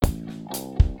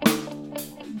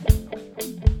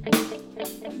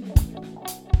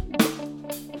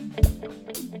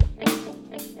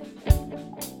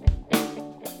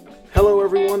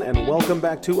and welcome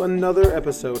back to another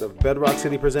episode of Bedrock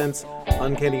City Presents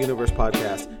Uncanny Universe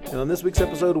Podcast. And on this week's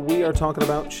episode, we are talking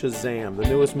about Shazam, the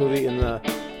newest movie in the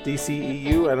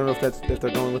DCEU. I don't know if they're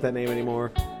going with that name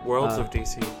anymore. Worlds of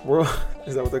DC.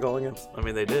 Is that what they're calling it? I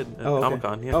mean, they did at okay.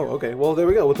 Comic-Con, yeah. Oh, okay. Well, there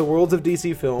we go. With the Worlds of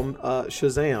DC film,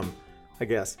 Shazam, I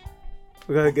guess.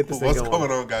 We gotta get this thing going. What's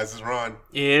going on, guys? It's Ron.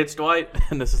 It's Dwight.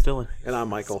 And this is Dylan. And I'm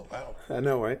Michael. Wow. I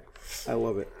know, right? I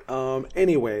love it.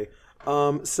 Anyway,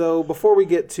 so before we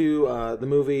get to the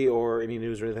movie or any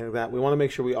news or anything like that, we want to make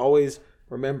sure we always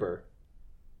remember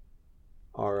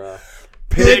our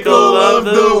Pickle of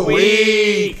the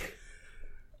Week.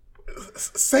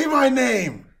 Say my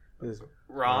name.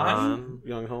 Ron?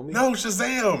 Young homie. No,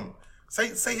 Shazam.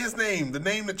 Say his name. The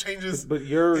name that changes. But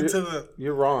you're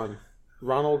Ron.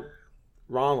 Ronald.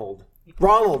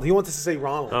 He wants us to say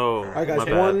Ronald. Oh, all right, guys. my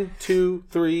bad. 1, 2,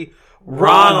 3.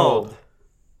 Ronald.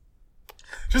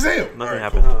 Shazam. Nothing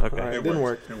happened. Okay. all right. It Didn't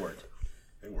worked. work.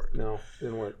 It worked. No,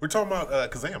 didn't work. We're talking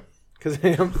about Kazam.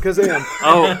 Kazam.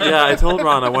 Oh, yeah, I told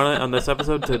Ron I wanted on this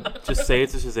episode to just say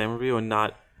it's a Shazam review and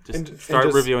not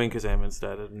start reviewing Kazam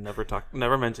instead and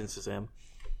never mention Shazam.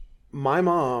 My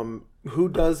mom, who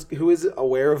is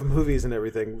aware of movies and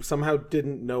everything, somehow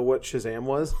didn't know what Shazam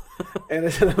was. And I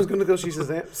said I was going to go see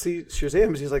Shazam.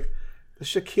 And she's like, the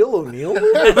Shaquille O'Neal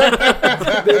movie?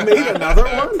 They made another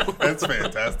one? That's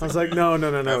fantastic. I was like, no.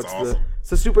 That's awesome.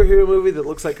 It's a superhero movie that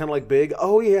looks like kind of like Big.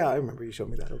 Oh, yeah, I remember you showed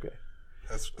me that. Okay.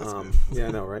 That's good. Yeah,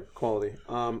 I know, right? Quality.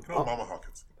 Mama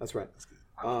Hawkins. That's right. That's good.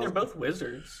 They're both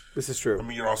wizards. This is true. I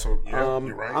mean, you're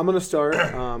right. I'm going to start.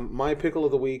 My pickle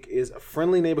of the week is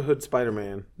Friendly Neighborhood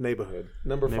Spider-Man. Neighborhood.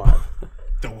 Number 5.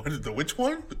 The which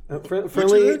one?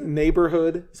 Friendly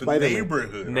Neighborhood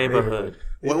Spider-Man. Neighborhood.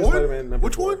 What one? Spider-Man, number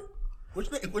Which 4. one? Which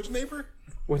neighbor?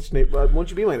 Which neighbor? Won't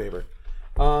you be my neighbor?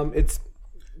 It's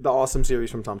the awesome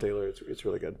series from Tom Taylor. It's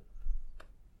really good.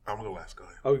 I'm gonna go last. Go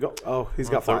ahead. He's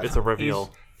got 5. It's a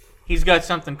reveal. He's got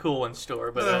something cool in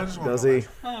store, but Does he?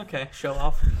 okay, show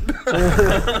off.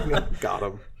 Got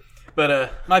him.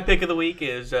 But my pick of the week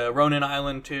is Ronin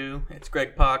Island 2. It's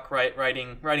Greg Pak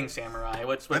writing Samurai.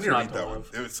 What's I didn't not read to that one.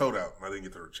 love? It was sold out. I didn't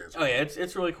get the chance. Oh yeah,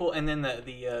 it's really cool. And then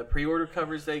the pre-order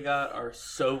covers they got are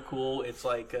so cool. It's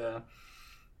like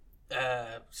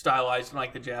stylized in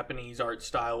like the Japanese art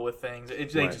style with things. They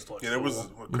just look. Yeah, there cool. was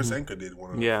Chris Enka did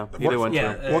one. Of Yeah, the he did one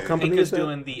Yeah, too. What company Enka's is that?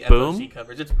 doing the Boom? FOC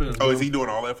covers. It's Boom. Oh, is he doing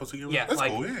all the FOC covers? Yeah, That's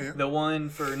like cool. Yeah. the one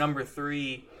for number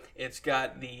 3. It's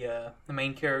got the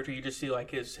main character. You just see like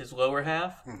his lower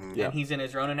half, Mm-hmm. Yeah. and he's in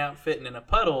his Ronin outfit, and in a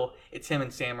puddle, it's him in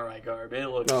samurai garb. It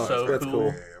looks Oh, so that's cool.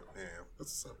 Yeah.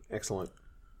 That's Excellent.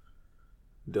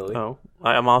 Dilly. Oh,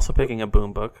 I'm also picking a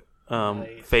Boom book.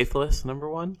 Nice. Faithless, number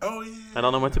 1. Oh yeah. I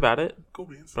don't know much about it, Cool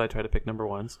beans. but I try to pick number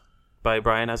 1s. By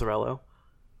Brian Azzarello.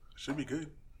 Should be good.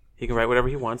 He can write whatever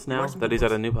he wants now write some that good he's at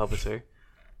books. a new publisher.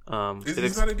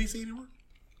 He's not at DC anymore.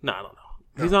 No, I don't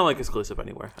know. He's not like exclusive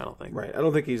anywhere, I don't think. Right. I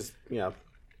don't think he's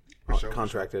Sure.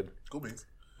 contracted. Cool beans.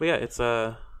 But yeah, it's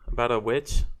about a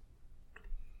witch,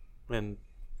 and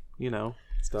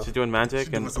Stuff. she's doing magic She's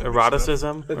doing and some witch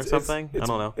eroticism or something. I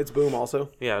don't know. It's Boom also.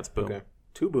 Yeah, it's Boom. Okay.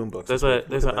 2 Boom books. There's an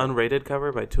unrated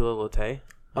cover by Tula Lotay,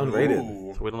 unrated.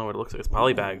 Ooh. so we don't know what it looks like. It's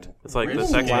polybagged. It's like the Really?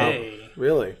 section. Hey.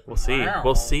 Really? We'll see. Wow.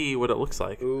 We'll see what it looks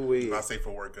like. Ooh wee. Not safe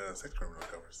for work. Sex criminal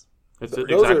covers. It's Those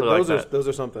exactly are like that. those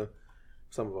are something.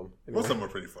 Some of them. Most of them are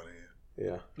pretty funny.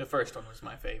 Yeah. The first one was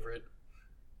my favorite.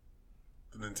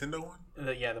 The Nintendo one.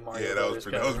 The Mario. Yeah, that was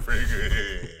Brothers pretty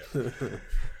cover. good.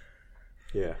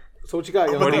 Yeah. Yeah. So what you got?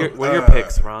 Young What man? are your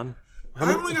picks, Ron?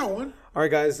 I only got one. All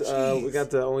right, guys. Jeez. We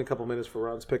got only a couple minutes for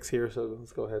Ron's picks here, so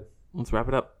let's go ahead. Let's wrap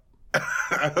it up.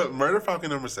 Murder Falcon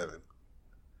number 7.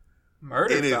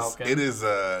 Murder Falcon. It is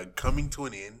coming to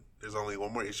an end. There's only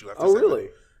one more issue after. Oh, 7. really?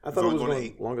 I thought it only was going to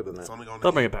going 8. longer than It's that. only going to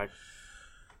They'll 8. bring it back.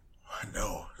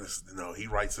 No, he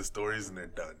writes the stories and they're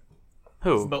done.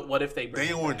 Who? But what if they bring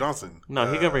Daniel it Warren back? Johnson.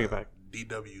 No, he can bring it back.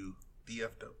 DFW.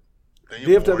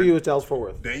 DFW is Dallas Fort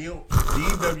Worth. Daniel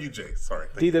DWJ. Sorry.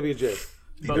 Thank you.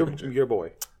 DWJ. Your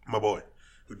boy. My boy,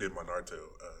 who did my Naruto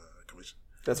commission.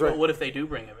 That's But right. what if they do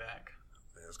bring it back?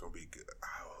 Man, it's gonna be good.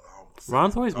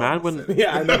 Ron's always mad when.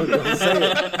 Yeah, I know. Don't say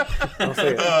it. Don't say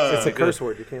it. It's a curse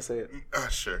word. You can't say it.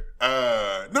 Sure.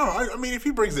 No, I mean, if he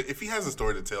brings it, if he has a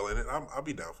story to tell in it, I'll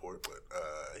be down for it. But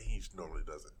he normally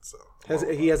doesn't. So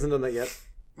He hasn't done that yet.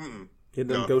 He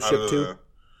done Ghost Ship 2.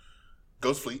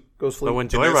 Ghost Fleet. Ghost Fleet. But when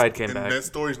Joyride came back, that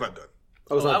story's not done.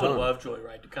 Oh, it's I not would done. love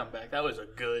Joyride to come back. That was a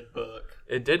good book.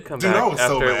 it did come Dude, back that was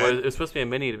so after bad. it was supposed to be a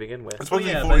mini to begin with. It's supposed to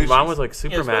yeah, be but 4 issues. Ron was like Yeah,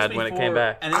 super it's supposed to mad be when it 4, came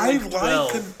back. And then it was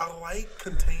 12. I like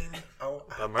Contain.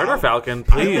 Murder Falcon,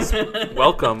 please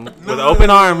welcome with open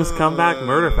arms. Come back,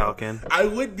 Murder Falcon. I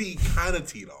would be kind of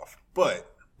teed off,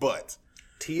 but But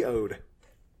TO'd.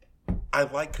 I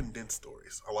like condensed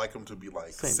stories. I like them to be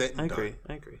like set and I done.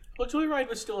 agree. Well, Joyride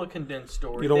was still a condensed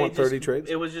story. You don't want 30 trades?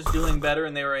 It was just doing better,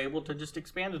 and they were able to just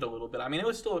expand it a little bit. I mean, it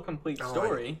was still a complete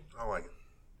story. I like it.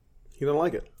 You don't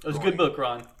like it? It was a good book,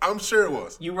 Ron. I'm sure it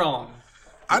was. You wrong.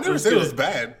 I never was said it was good.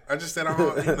 bad. I just said,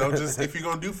 just if you're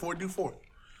gonna do 4, do 4.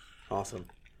 Awesome.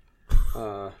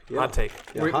 Yeah. Hot take.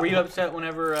 Yeah, Were hot- you upset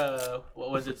whenever,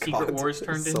 what was it, Secret God, Wars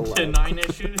turned so into loud. 9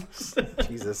 issues?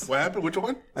 Jesus. What happened? Which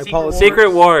one? I Secret apologize.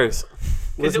 Secret Wars.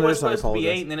 Because it was Listeners, I supposed to be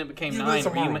apologize. 8, and then it became You 9. know, it's a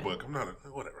where you Marvel ma- book. I'm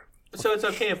not whatever. So it's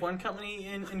okay if one company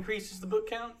increases the book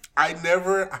count? I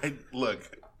look.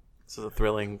 This is a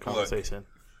thrilling conversation.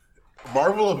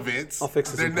 Marvel events. I'll fix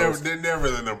this They're in never. post. They're never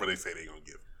the number they say they're gonna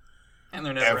give. And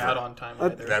they're never Ever. out on time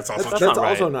either. That's also That's true. not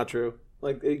also right. not true.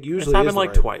 Like it It's usually happened is like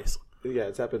right. twice. Yeah,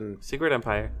 it's happened Secret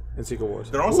Empire. in Secret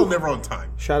Wars. They're also never on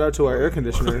time. Shout out to our air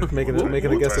conditioner making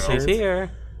a guest She's appearance. She's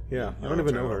here. Yeah, I don't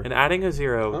even know her. And adding a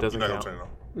 0 You're doesn't not gonna count. turn it on.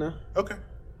 No, Okay.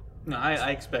 No,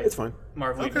 I expect it's fine.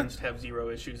 Marvel Okay. events to have 0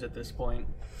 issues at this point.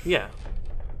 Yeah.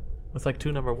 With like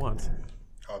 2 number 1s.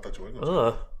 Oh, I thought you were gonna.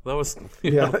 Ugh. That was.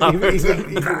 Yeah,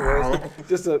 even worse.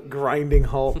 Just a grinding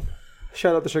halt.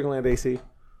 Shout out to Sugarland AC.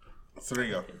 So there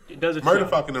you go. It does its Murder job.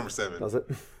 Falcon number 7 Does it?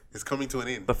 is coming to an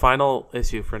end. The final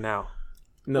issue for now.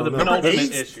 No, The no. penultimate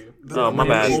 8? issue. Oh, my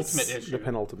bad. Ultimate The issue.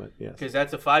 penultimate. Yes. Because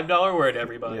that's a $5 word,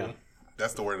 everybody. Yeah.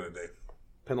 That's the word of the day.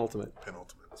 Penultimate.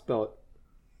 Penultimate. Spell it.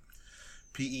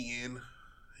 PENU.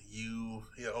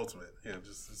 Yeah, ultimate. Yeah,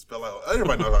 just spell out.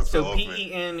 Everybody knows how to spell So ultimate.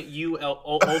 PENUL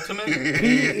ultimate?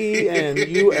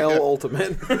 PENUL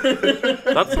ultimate.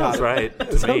 That sounds right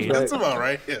to sounds me. right. That's about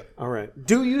right. Yeah. All right.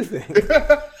 Do you think?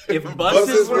 If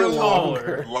buses were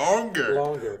taller. Longer.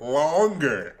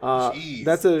 Jeez.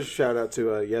 That's a shout out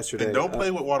to yesterday. And don't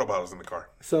play with water bottles in the car.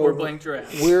 So Or blank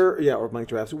giraffes. or blank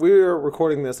giraffes. We're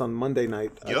recording this on Monday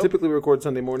night. Yep. Typically we record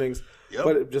Sunday mornings, Yep.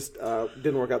 but it just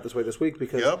didn't work out this way this week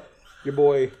because Yep. your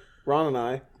boy Ron and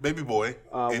I. Baby boy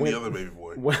and when- the other baby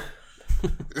boy.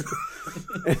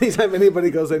 Anytime anybody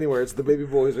goes anywhere, it's the baby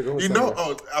boys are going. You know,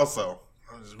 somewhere. also,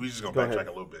 we just gonna backtrack ahead.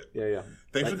 a little bit. Yeah.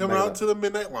 Thanks for Back- coming back out up. to the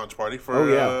midnight launch party for Oh,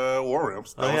 yeah. War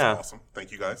Realms. That was yeah. awesome.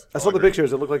 Thank you guys. I saw the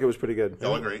pictures. It looked like it was pretty good.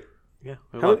 Y'all are great. Yeah.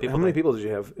 a lot How, of people how many there. people did you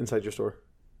have inside your store?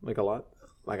 Like a lot.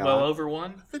 Like a Well lot. over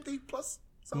 1? 50 plus.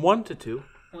 1 to 2.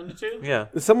 1 to 2? Yeah.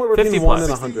 It's somewhere between 50 1 plus.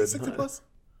 and 60, 100. 60 plus.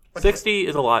 Like 60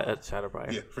 is a lot at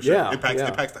Shadowbriar. Yeah, for sure. Yeah, It packs yeah.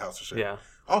 the house for sure. Yeah.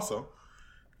 Also,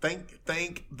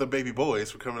 thank the baby boys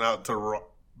for coming out to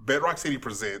Bedrock City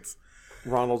presents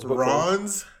Ronald's book club.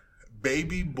 Ron's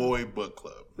Baby Boy Book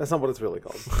Club. That's not what it's really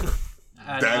called.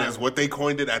 That is what they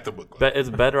coined it at the book club. It's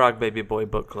Bedrock Baby Boy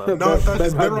Book Club. No, I thought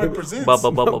it's Bedrock Bedrock Baby- presents.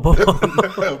 Bubba bubba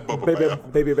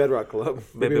bubba. Baby Bedrock Club.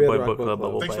 Baby Boy Book Club,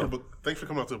 bubble. Thanks for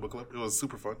coming out to the book club. It was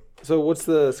super fun. So what's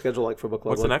the schedule like for book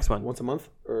club? What's the Like, next one? Once a month?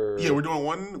 Or Yeah, we're doing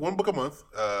one book a month.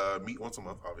 Meet once a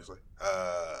month, obviously.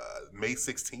 May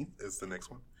 16th is the next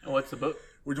one. And what's the book?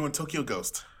 We're doing Tokyo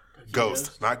Ghost. Ghost,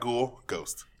 Ghost? not Ghoul.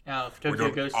 Ghost. Now, if We're Tokyo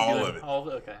doing Ghost, all you're doing of it. all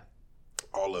of it? Okay.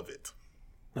 All of it.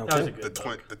 That was a Okay. good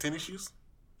book. The tennis shoes.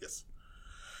 Yes.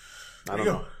 I There don't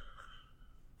you know. go.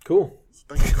 Cool.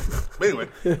 Thank you. But anyway,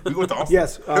 we went to Austin.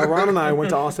 Yes, Ron and I went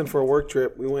to Austin for a work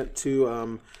trip. We went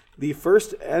to the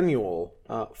first annual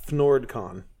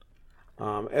FNORDCon.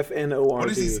 FNORD. What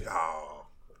is he? Oh.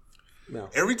 No.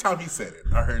 Every time he said it,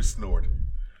 I heard snored.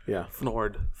 Yeah,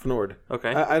 Fnord. FNORD.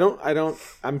 Okay. I don't.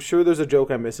 I'm sure there's a joke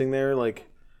I'm missing there. Like,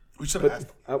 We should have asked.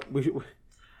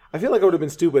 I feel like I would have been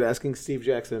stupid asking Steve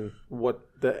Jackson what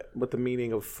the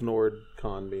meaning of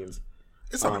FNORDCon means.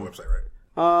 It's on their website,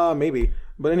 right? Maybe.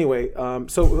 But anyway,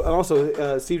 so and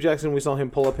also Steve Jackson, we saw him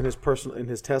pull up in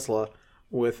his Tesla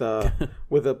with a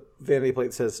vanity plate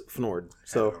that says FNORD.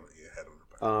 So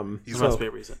He's There must be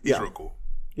a reason. He's yeah. real cool.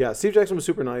 yeah, Steve Jackson was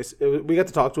super nice. We got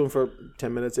to talk to him for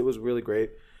 10 minutes. It was really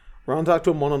great. Ron talked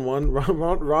to him one-on-one.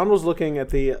 Ron was looking at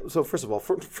the... So first of all,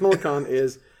 FNORDCon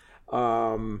is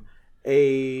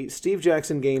a Steve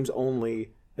Jackson Games only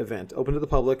event, open to the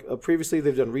public. Previously,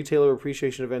 they've done retailer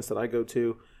appreciation events that I go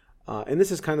to. And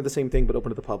this is kind of the same thing, but open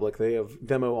to the public. They have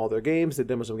demo all their games. They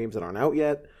demo some games that aren't out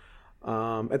yet.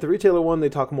 At the retailer one, they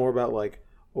talk more about like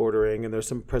ordering, and there's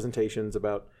some presentations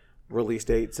about release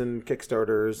dates and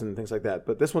Kickstarters and things like that.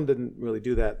 But this one didn't really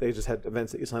do that. They just had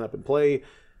events that you sign up and play,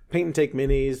 paint and take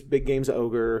minis, big games of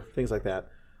Ogre, things like that.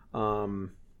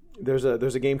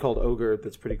 There's a game called Ogre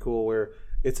that's pretty cool where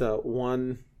it's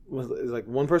one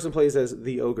person plays as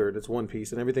the Ogre, and it's one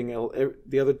piece, and everything else,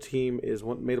 the other team is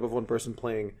made up of one person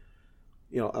playing,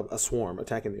 a swarm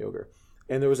attacking the Ogre.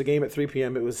 And there was a game at 3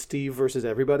 p.m. It was Steve versus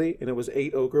everybody, and it was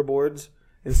 8 Ogre boards,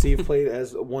 and Steve played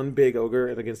as one big Ogre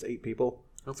and against 8 people.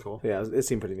 That's cool. Yeah, it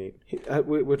seemed pretty neat.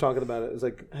 We're talking about it. It's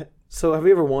like, so have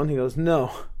you ever won? He goes,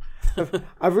 no.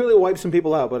 I've really wiped some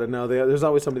people out, but no, there's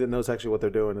always somebody that knows actually what they're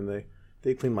doing, and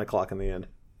they clean my clock in the end.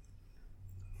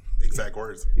 Exact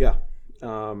words. Yeah.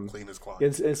 Clean his clock.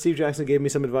 And Steve Jackson gave me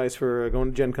some advice for going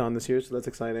to Gen Con this year, so that's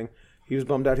exciting. He was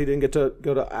bummed out he didn't get to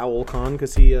go to Owl Con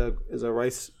because he is a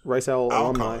Rice Owl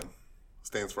alumni. Con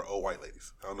stands for old white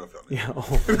ladies. I don't know if y'all know. Yeah.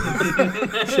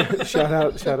 Oh. shout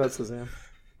out Shazam.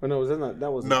 Or no, was that not?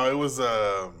 That was No, it was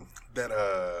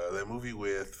that movie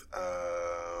with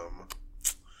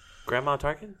Grandma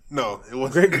Tarkin? No, it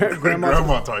was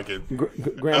Grandma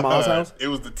Tarkin. Grandma's house. It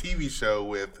was the TV show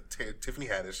with Tiffany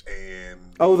Haddish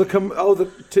and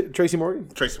Tracy Morgan.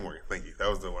 Tracy Morgan. Thank you. That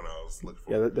was the one I was looking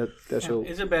for. Yeah, that show.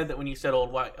 Is it bad that when you said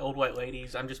old white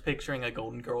ladies, I'm just picturing a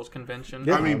Golden Girls convention?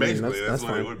 Yeah. I mean, basically, that's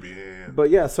what fine. it would be. Yeah. But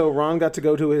yeah, so Ron got to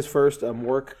go to his first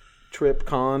work trip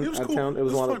con was out of cool. town. It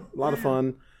was a lot of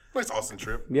fun. Nice Austin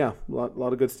trip. Yeah, a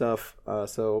lot of good stuff.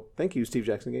 So thank you, Steve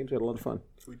Jackson Games. We had a lot of fun.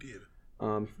 We did.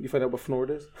 You find out what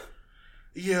Fnord is?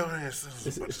 Yeah, it's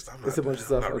a bunch of stuff. It's a bunch of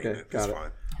stuff. I'm not Okay, reading it. got It's it.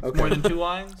 fine. Okay. More than 2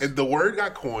 lines? And the word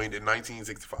got coined in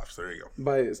 1965. So there you go.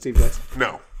 By Steve Jackson.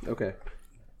 No. Okay.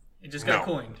 It just got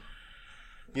No. coined.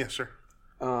 Yeah, sure.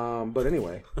 But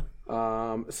anyway,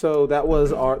 so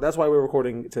that's why we're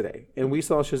recording today. And we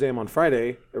saw Shazam on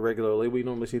Friday irregularly. We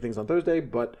normally see things on Thursday,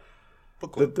 but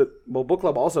Book club. book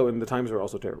club also, and the times were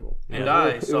also terrible. And Yeah. I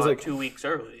It saw was it like- 2 weeks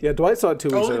early. Yeah, Dwight saw it 2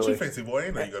 weeks Oh, look at you, early, fancy boy. I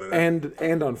know you go to that.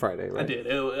 and on Friday, right? I did.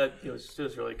 It was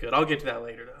really good. I'll get to that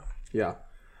later, though. Yeah.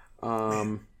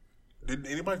 Did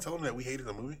anybody tell him that we hated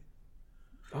the movie?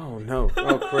 Oh no!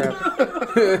 Oh crap!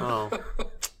 Oh.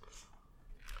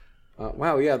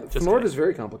 Wow, yeah, Fnord kidding. is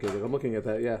very complicated. I'm looking at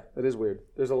that. Yeah, that is weird.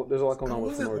 There's a lot going I on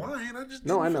with wasn't Fnord. lying. I just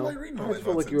No, I didn't know. feel like reading all I that just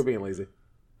felt like you were nonsense.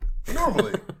 being lazy.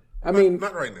 Normally. I mean,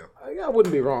 Not right now. I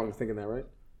wouldn't be wrong thinking that, right?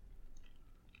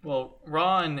 Well,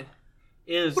 Ron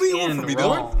is What do you want in from me, wrong.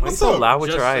 Dylan? Why you What's so up? loud with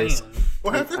Just your eyes? saying.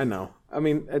 What happened? I know. I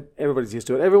mean, everybody's used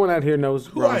to it. Everyone out here knows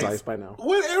Ron's ice by now.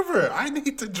 Whatever. I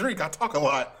need to drink. I talk a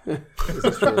lot. Wait.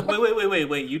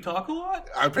 You talk a lot?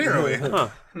 Apparently.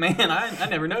 Man, I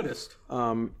never noticed.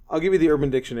 I'll give you the Urban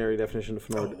Dictionary definition of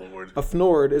Fnord. Oh, Lord. A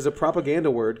Fnord is a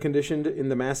propaganda word conditioned in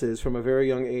the masses from a very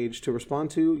young age to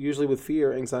respond to, usually with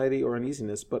fear, anxiety, or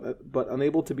uneasiness, but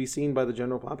unable to be seen by the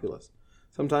general populace.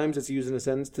 Sometimes it's used in a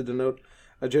sentence to denote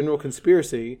a general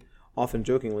conspiracy, often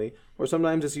jokingly, or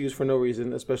sometimes it's used for no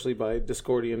reason, especially by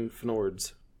Discordian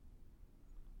Fnords.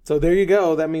 So there you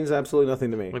go. That means absolutely nothing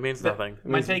to me. It means nothing.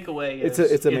 My takeaway is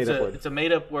it's a made-up word. It's a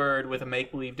made-up word with a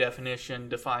make-believe definition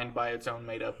defined by its own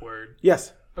made-up word.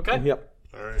 Yes. Okay? Yep.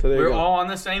 All right. So there you We're go. all on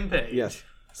the same page. Yes.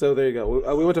 So there you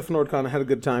go. We went to FNordCon and had a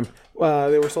good time.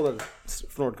 They were sold out of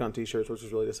FNordCon t-shirts, which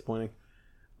was really disappointing.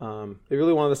 They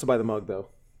really wanted us to buy the mug, though.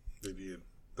 They did.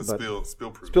 The But-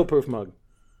 spill proof. Spill-proof mug.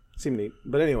 Seemed neat.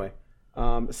 But anyway,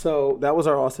 so that was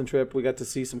our Austin trip. We got to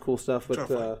see some cool stuff. But Trying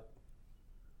to fight.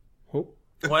 who?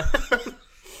 What?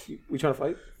 We trying to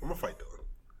fight? I'm gonna fight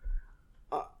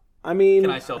Dylan. I mean, Can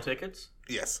I sell tickets?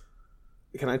 Yes.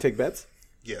 can I take bets?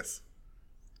 Yes.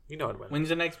 You know it went. When's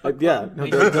the next book Yeah. club? No, May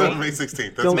don't- 16th? May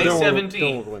 16th. That's Don't- May May, don't-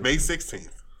 17th. don't win. May 16th.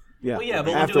 Yeah. Well, yeah, but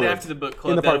we'll do it Afterwards. after the book In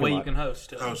club. the That parking way you lot. can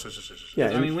host. Oh, shush. Yeah.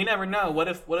 I mean, we never know. What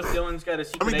if Dylan's got a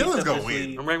secret? I mean, ace Dylan's up gonna his win.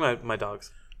 sleeve? I'm bringing my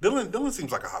dogs. Dylan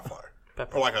seems like a hot flyer.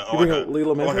 Pepper. Or like a, You bring a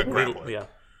Lilo or like a Mantle? grappler. Yeah.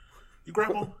 You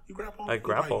grapple? You grapple? I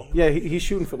grapple. Yeah, he's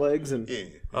shooting for legs and Yeah.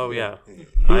 Oh yeah.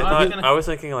 I'm gonna- I was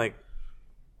thinking like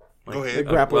Go the ahead.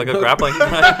 grappling. like a grappling.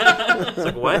 It's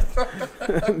like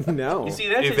what? No. You see,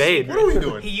 that's his Evade. What are we secret.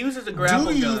 doing? He uses a grapple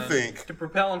Do you gun think- to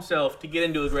propel himself to get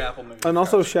into a grapple move. And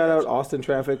also shout out Austin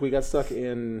traffic. We got stuck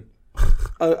in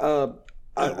a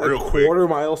Real quick.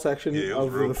 quarter-mile section Yeah, it was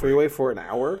of real the freeway for an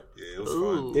hour. Yeah, it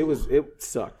was fun. It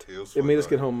sucked. It was It made fun, us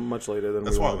get though. home much later than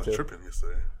That's we why I wanted was to. tripping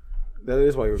yesterday. That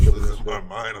is why we were tripping. This is yesterday.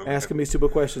 my mind on Asking me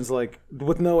stupid questions like,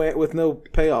 with no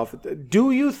payoff.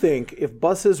 Do you think if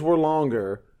buses were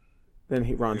longer,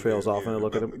 then Ron trails off and I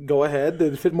look at him. Go ahead.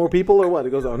 Did it fit more people or what?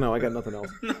 He goes, oh no, I got nothing else.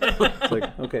 It's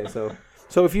like, okay, so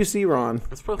if you see Ron,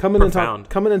 come in and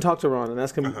talk to Ron and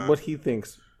ask him what he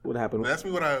thinks would happen. Ask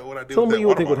me what I did. Tell him with what that you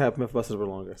would think would water happen if buses were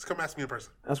longer. bottle. Just come ask me in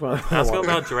person. That's what Ask him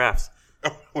about giraffes.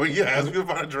 Well, yeah, ask me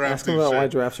about giraffes. Ask him about why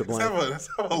giraffes are blind. Let's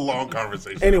have a long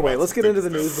conversation. Anyway, about let's some get into the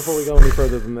stupid news stuff. before we go any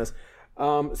further than this.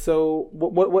 So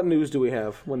what news do we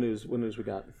have? What news we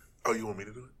got? Oh, you want me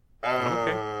to do it?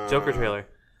 Okay. Joker trailer.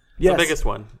 Yes, The biggest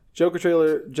one. Joker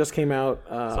trailer just came out.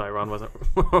 Sorry, Ron wasn't.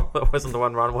 That wasn't the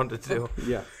one Ron wanted to do.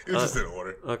 Yeah. It was just in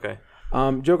order. Okay.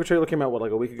 Joker trailer came out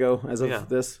like a week ago as of Yeah.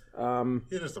 this. Yeah,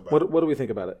 just about. What do we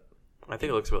think about it? I think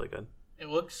it looks really good. It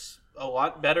looks a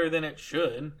lot better than it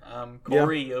should.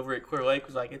 Corey over at Clear Lake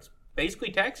was like, it's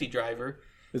basically Taxi Driver.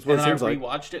 It's what And it then I seems like.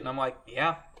 rewatched it, and I'm like,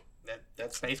 yeah,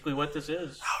 that's basically what this is. I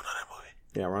don't know that movie.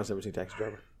 Yeah, Ron's never seen Taxi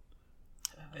Driver.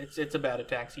 It's about a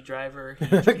taxi driver. He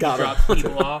Got him. drops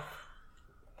people off.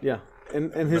 Yeah,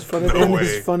 and his fun No his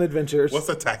way. fun adventures. What's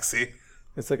a taxi?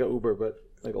 It's like an Uber, but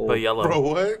like old. But yellow. Bro,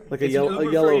 what? Like a It's yellow an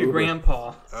Uber yellow for your Uber.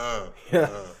 grandpa. Yeah.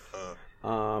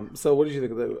 So what did you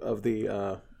think of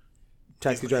the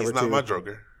Taxi Driver He's not 2? my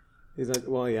Joker. He's not.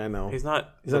 Well, yeah, I know. He's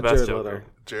not He's the not best Jared Joker. Leto.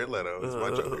 Jared Leto is my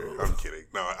Joker. I'm kidding.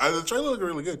 No, the trailer looked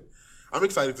really good. I'm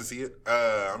excited to see it.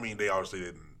 I mean, they obviously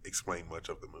didn't explain much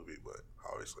of the movie, but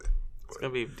obviously. It's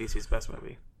gonna be DC's best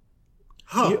movie.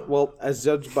 Yeah, well, as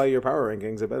judged by your power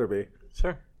rankings, it better be.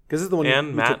 Sure. Because this is the one. And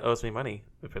you Matt took- owes me money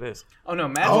if it is. Oh no,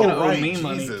 Matt's gonna owe me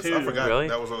money Jesus, too. I forgot Really?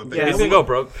 that was on the Yeah, thing. He's gonna go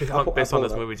broke I'll based on pull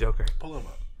this it up. movie Joker. Pull him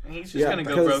up. He's just Yeah, gonna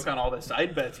go because- broke on all the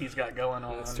side bets he's got going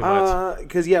on. Too much.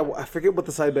 Because I forget what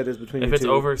the side bet is between If you it's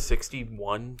two. over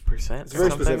 61%, very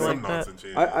something specific. like Some that. nonsense.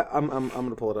 Yeah. I'm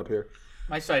gonna pull it up here.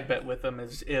 My side bet with them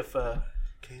is if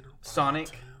Sonic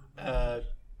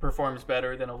performs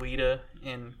better than Alita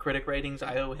in critic ratings,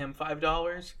 I owe him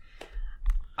 $5.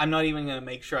 I'm not even going to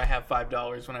make sure I have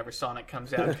 $5 whenever Sonic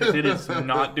comes out because it is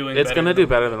not doing It's better. gonna than do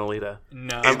better than Alita.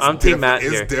 No. I'm Team Matt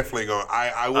It's here. definitely going.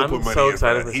 I will I'm put money so in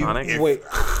excited that. for Sonic. Wait,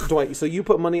 Dwight. So you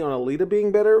put money on Alita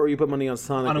being better, or you put money on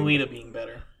Sonic? on being Alita being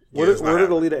better. Where, Yeah, it's where not did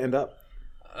happening. Alita end up?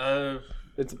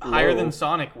 It's Higher low. than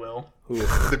Sonic will.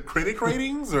 The critic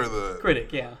ratings or the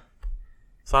Critic, yeah.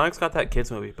 Sonic's got that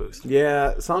kids movie boost.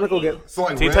 Yeah, Sonic will get. so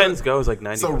like Teen red- Titans Go is like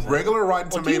 90%. So regular Rotten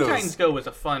Well, Teen Tomatoes. Titans Go was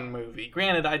a fun movie.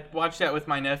 Granted, I watched that with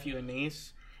my nephew and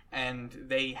niece, and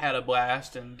they had a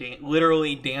blast and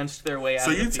literally danced their way out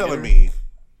So of the you telling theater. me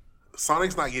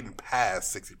Sonic's not getting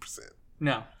past 60%?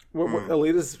 No. What,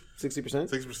 Alita's 60%?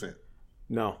 60%.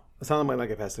 No, Sonic might not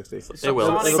get past 60. It will.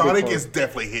 Sonic, Sonic close. is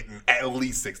definitely hitting at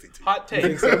least 62. hot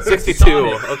take. 62.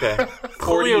 Sonic, Okay.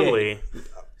 Clearly.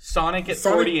 Sonic at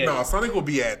Sonic, 48. no, Sonic will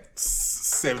be at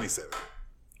 77.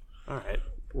 All right.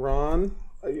 Ron,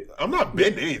 I'm not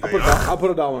betting anything. I'll put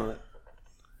a dollar on it.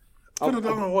 Put it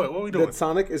on what? What are we doing? That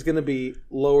Sonic is going to be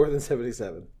lower than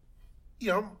 77.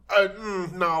 Yeah,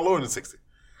 no, lower than 60.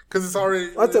 Because it's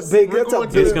already. That's a big- we're that's a going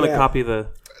big- He's to- gonna Yeah. copy the.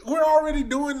 We're already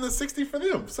doing the 60 for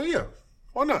them. So yeah,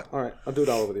 why not? All right, I'll do a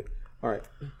dollar with you. All right.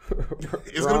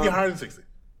 It's going to be higher than 60.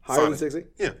 Higher than Sonic. 60?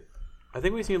 Yeah. I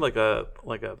think we see like a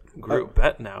group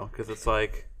bet now because it's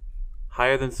like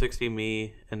higher than 60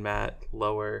 me and Matt,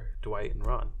 lower Dwight and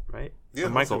Ron, right? Yeah, Or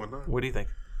Michael, that's what what do you think?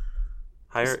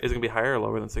 Higher is it gonna be higher or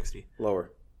lower than 60?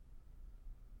 Lower.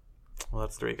 Well,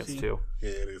 that's 3 against See? 2. Yeah,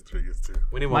 it is 3 against 2.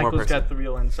 We need one more Michael's person. got the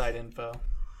real inside info.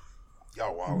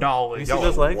 Y'all wildin'. Knowledge. You see Y'all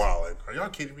those legs? wildin'. Are y'all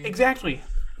kidding me? Exactly.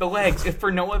 The legs, if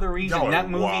for no other reason, Y'all are that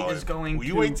movie wildin'. is going Well,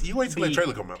 you to wait till that be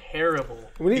trailer come out. terrible.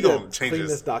 We need You to gonna change clean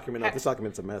this. this document up. This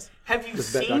document's a mess. Have you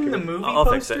This bet seen the document. movie I'll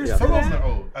fix it, posters yeah. for Some of them that? are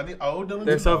old. I owe Dylan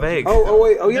They're so $10. vague. Oh,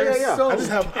 wait. Oh, yeah, They're yeah, yeah. so I just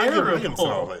have. I give him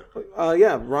terrible. later.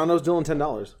 Yeah, Ron owes Dylan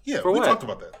 $10. Yeah, For we what? talked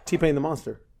about that. T-Pain the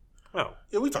Monster. Oh,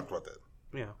 Yeah, we talked about that.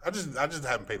 yeah. I just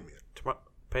haven't paid him yet.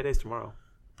 Payday's tomorrow.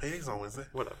 Payday's on Wednesday.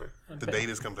 Whatever. The day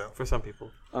this comes out. For some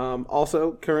people.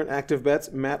 Also, current active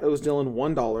bets. Matt owes Dylan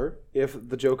 $1 if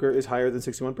the Joker is higher than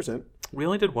 61%. We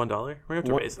only did $1. We're gonna have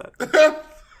to raise that.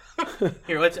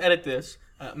 Here, let's edit this.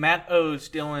 Matt owes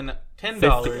Dylan $10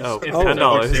 $50. Oh, if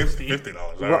 $10. it's It's 60.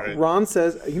 $50. All right. Ron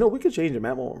says, we could change it.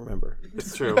 Matt won't remember.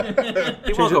 It's true.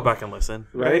 He won't go back and listen.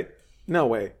 Right? No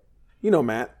way.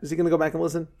 Matt. Is he going to go back and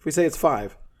listen? If we say it's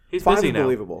 5. He's 5 busy is now.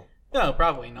 believable. No,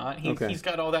 probably not. Okay. He's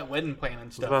got all that wedding plan and I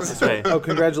was about to stuff. say. Oh,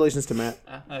 congratulations to Matt.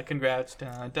 Congrats.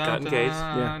 Dun, dun, Got engaged.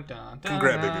 Yeah.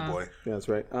 Congrats, baby boy. Yeah, that's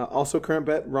right. Also, current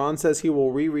bet. Ron says he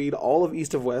will reread all of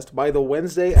East of West by the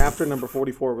Wednesday after number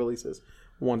 44 releases.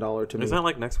 $1 to me. Is that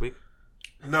like next week?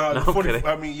 No, I'm 40, kidding.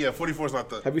 I mean, yeah, 44 is not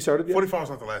the. Have you started yet? 44 is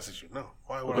not the last issue. No.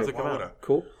 Why would When's I? it come Why would out? I?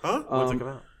 Cool. Huh? When's it come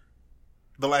out?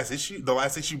 The last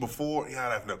issue before. Yeah,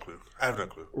 I have no clue.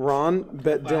 Ron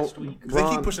bet Last Dylan. week. They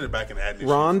keep pushing it back and adding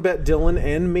issues. Ron bet Dylan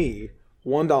and me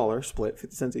 $1 split,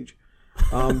 50 cents each.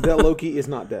 That Loki is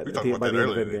not dead We at talked the, about by that the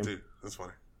end of earlier Endgame. today, too. That's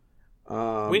funny.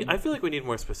 I feel like we need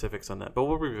more specifics on that, but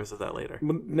we'll revisit that later.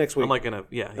 Next week. I'm like gonna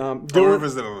We'll Dylan,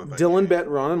 revisit on the thing. Dylan bet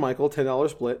Ron and Michael $10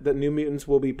 split that New Mutants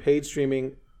will be paid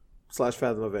streaming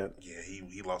 /Fathom event. Yeah,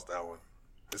 he lost that one.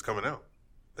 It's coming out.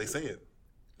 They say it.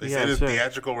 They Yeah, said it's sure.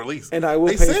 theatrical release. And I will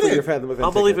They pay said for it. your Fathom event.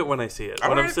 I'll believe ticket. it when I see it. All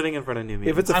When I'm right. sitting in front of New If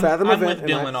Mutants. it's a I'm Fathom with event,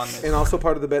 Dylan and, on this. and also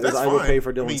part of the bet That's is I will fine. pay for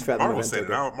I Dylan's mean, Fathom Marvel event said it.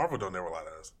 ticket. Marvel don't never lie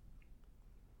to us.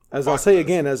 As I'll say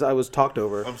again, as I was talked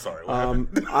over, I'm sorry. What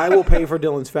happened? I will pay for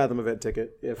Dylan's Fathom event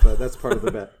ticket if that's part of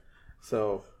the bet.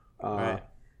 So, Right.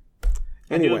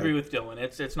 Anyway. I do agree with Dylan.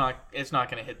 It's not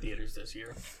going to hit theaters this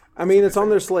year. I mean, it's on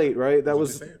their slate, right? That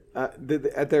was what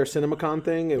at their CinemaCon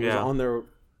thing. It was on their.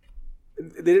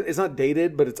 It's not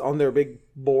dated, but it's on their big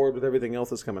board with everything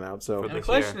else that's coming out. So And the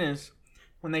question is,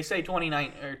 when they say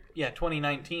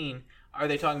 2019, are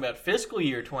they talking about fiscal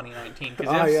year 2019?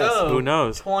 Because if so, who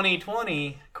knows?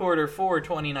 2020 quarter 4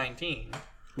 2019.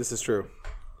 this is true.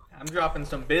 I'm dropping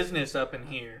some business up in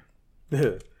here.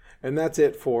 And that's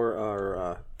it for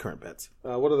our current bets.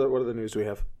 What other news do we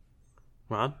have?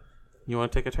 Ron, you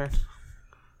want to take a turn?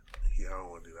 Yeah, I don't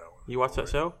want to do that one. You watched that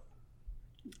show?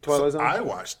 Twilight Zone? I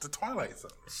watched The Twilight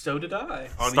Zone. So did I.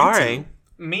 On Starring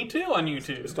Me too on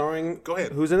YouTube. Starring. Go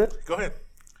ahead. Who's in it? YouTube. Go ahead.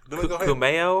 Dylan, go ahead.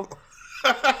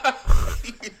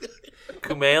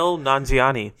 Kumail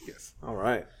Nanjiani. Yes. All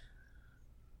right.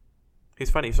 He's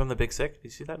funny. He's from The Big Sick. Did you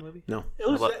see that movie? No. It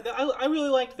was. I really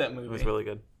liked that movie. It was really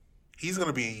good. He's going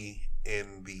to be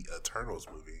in the Eternals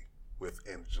movie with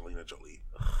Angelina Jolie.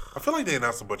 I feel like they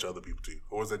announced a bunch of other people too.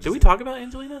 Or was that just Did we talk about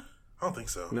Angelina? I don't think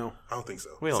so. No. I don't think so.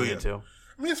 We don't So, need to.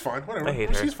 I mean, it's fine. Whatever. I hate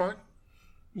her. She's fine.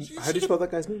 How do you spell that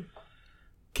guy's name?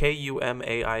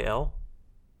 Kumail.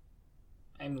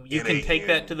 And you can take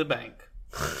that to the bank.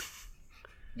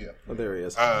 Yeah. Oh, there he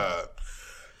is.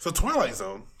 So Twilight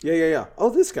Zone. Yeah. Oh,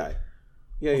 this guy.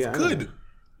 Yeah. I know Good. him.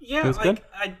 Yeah, It was good?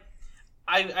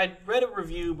 I read a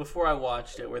review before I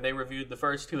watched it where they reviewed the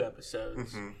first 2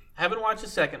 episodes. I haven't watched the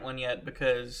second one yet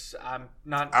because I'm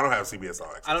not. I don't have CBS All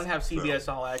Access. I don't have CBS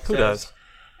All Access. Who does?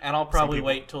 And I'll probably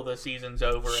wait till the season's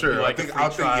over Sure, and do like I think- a free I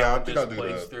think- trial yeah, I and think just I'll do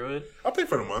blaze that. through it. I'll pay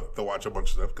for the month to watch a bunch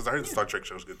of stuff because I heard the Star Trek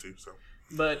show is good too. So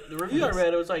But the review I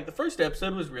read, it was like the first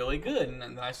episode was really good, and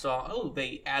then I saw,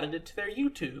 they added it to their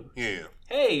YouTube. yeah,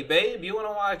 Hey, babe, you want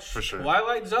to watch For sure.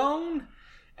 Twilight Zone?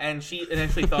 And she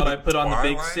initially thought I put on the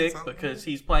Big Twilight Sick Zone? because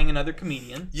he's playing another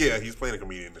comedian. yeah, he's playing a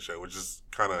comedian in the show, which is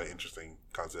kind of interesting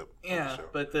concept. of the Yeah, show.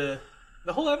 but the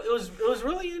whole it was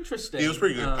really interesting. It was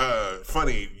pretty good.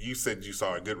 Funny, you said you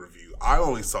saw a good review. I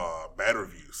only saw bad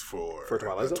reviews for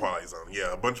Twilight Zone? Twilight Zone.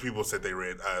 Yeah, a bunch of people said they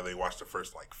watched the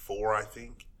first 4, I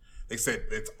think. They said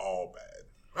it's all bad.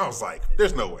 I was like,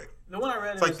 there's no way. The one I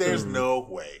read It's like was there's no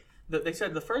way. they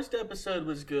said the first episode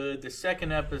was good. The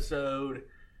second episode,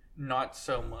 not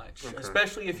so much.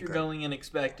 Especially if you're going in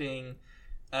expecting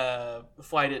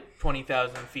Flight at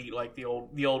 20,000 feet like the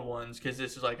old ones, because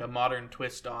this is like a modern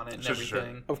twist on it and Sure.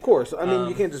 everything. Of course. I mean,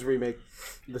 you can't just remake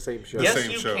the same show. Yes,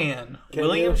 same you show. can. Can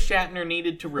William you? Shatner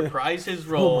needed to reprise his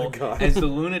role God. as the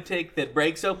lunatic that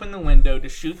breaks open the window to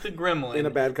shoot the gremlin In a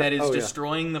bad that is oh, yeah.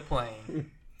 destroying the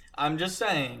plane. I'm just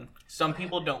saying, some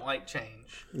people don't like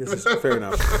change. This is fair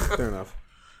enough. Fair enough.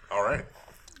 All right.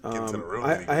 Get into the real I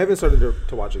nitty-gritty. haven't started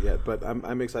to watch it yet, but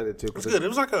I'm excited too. It's good. It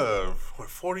was like a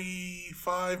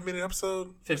 45-minute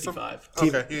episode. 55.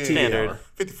 Okay, yeah, Standard. yeah.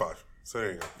 55. So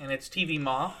there you go. And it's TV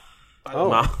Ma. By the Oh, way.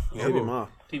 Ma. TV Ma.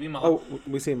 TV Ma. Oh,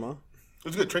 we seen Ma. It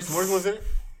was good. Tracy Morgan was in it.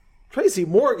 Tracy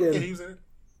Morgan. Yeah, he was in it.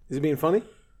 Is he being funny?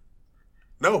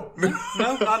 No. No,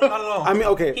 not at all. I mean,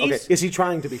 okay. He's- Is he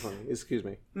trying to be funny? Excuse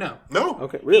me. No. No.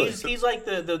 Okay, really? He's like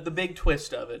the big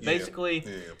twist of it. Yeah. Basically,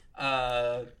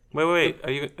 Yeah. Wait.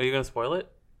 Are you gonna spoil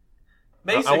it?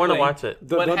 basically I want to watch it.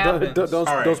 What happens? Don't All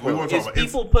right, don't we spoil won't it. talk is about it.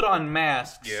 people put on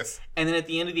masks. Yes. And then at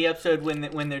the end of the episode,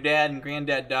 when their dad and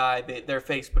granddad die, their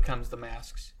face becomes the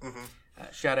masks.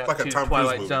 Shout out Like a to Tom Cruise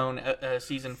Twilight movie. Zone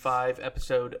season 5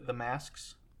 episode The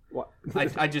Masks. What?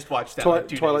 I just watched that like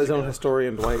 2 Twilight days Zone ago.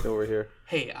 historian Dwight over here.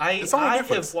 Hey, It's on I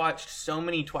Netflix. have watched so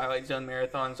many Twilight Zone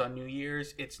marathons on New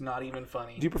Year's. It's not even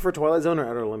funny. Do you prefer Twilight Zone or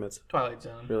Outer Limits? Twilight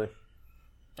Zone. Really?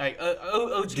 Like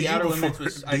OG Outer Limits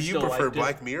was. I do you still prefer liked it,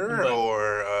 Black Mirror but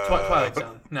or Twilight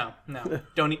Zone? No.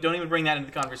 Don't even bring that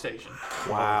into the conversation.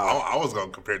 Wow. I was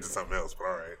gonna compare it to something else, but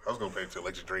all right. I was gonna compare it to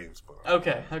Electric Dreams, but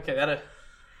Okay.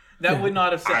 That would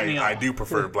not have set me off. I do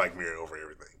prefer Black Mirror over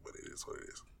everything, but it is what it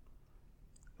is.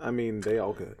 I mean, they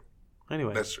all good.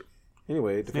 Anyway, That's true.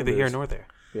 Anyway, neither Defenders. here nor there.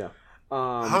 Yeah.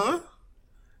 Huh?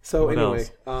 So What anyway,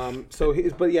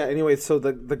 so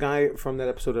the guy from that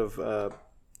episode of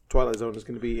Twilight Zone is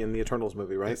going to be in the Eternals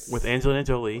movie, right? With Angelina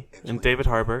Jolie and David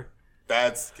Harbour.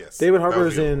 That's yes. David That was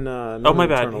Harbour's the- in. Oh my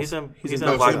bad, Eternals. he's in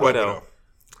No, Black she's Widow.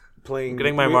 playing.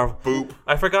 Getting my Marvel. Boop.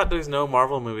 I forgot there's no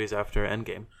Marvel movies after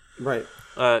Endgame. Right.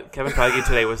 Kevin Feige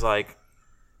today was like,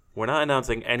 "We're not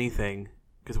announcing anything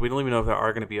because we don't even know if there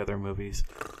are going to be other movies."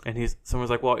 And someone's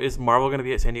like, "Well, is Marvel going to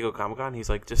be at San Diego Comic-Con?" He's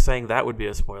like, "Just saying that would be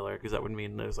a spoiler because that would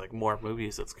mean there's like more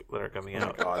movies that are coming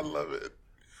out." I love it.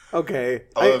 Okay.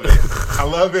 I love it. I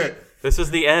love it. This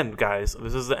is the end, guys.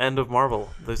 This is the end of Marvel.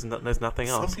 There's nothing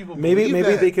Some else. people Maybe believe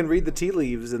that. they can read the tea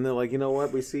leaves and they're like, you know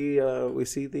what? We see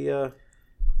the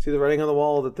writing on the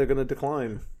wall that they're going to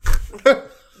decline.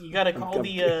 You got to call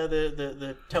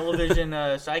the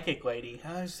television psychic lady.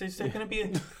 Is there gonna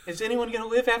be? Is anyone gonna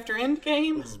live after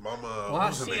Endgame? This is Mama. Well, I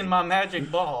what's her see in name? my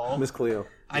magic ball. Miss Cleo.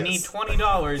 I need Yes.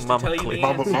 $20 to Mama tell you the Cleo.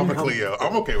 answer. Mama Cleo.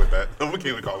 I'm okay with that. I'm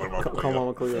okay with calling her Mama Call Cleo.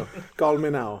 Mama Cleo. Call me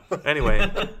now. Anyway,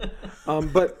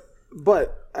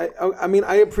 But I mean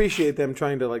I appreciate them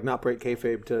trying to like not break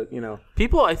kayfabe to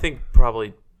people I think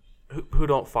probably who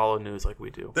don't follow news like we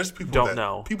do There's people don't that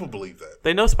know. People believe that.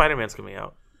 They know Spider-Man's coming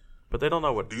out, but they don't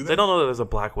know what. Do they? They don't know that there's a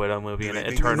Black Widow movie and they an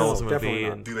think they Eternals know? movie Definitely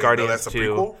not. and Do they know Guardians that's a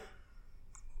 2. prequel?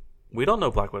 We don't know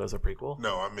Black Widow's a prequel.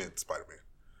 No, I meant Spider-Man.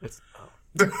 It's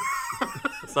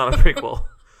it's not a prequel.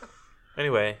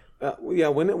 Anyway, yeah.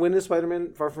 When is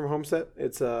Spider-Man Far From Home set?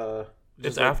 It's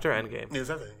it's after Endgame. Is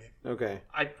that the game? okay.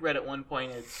 I read at one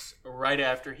point it's right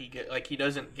after he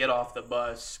doesn't get off the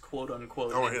bus, quote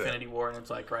unquote, I wanna in hear that. Infinity War, and it's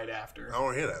like right after. I don't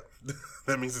want to hear that.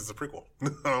 That means it's a prequel. I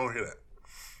don't want to hear that.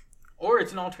 Or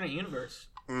it's an alternate universe.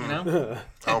 You know,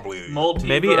 I don't believe it. multiverse.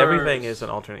 Maybe everything is an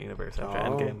alternate universe after Oh.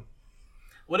 Endgame.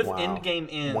 What if Wow. Endgame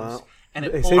ends Wow. and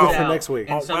it Hey, pulls save it for out next week.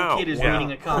 and Oh, some wow. kid is Yeah.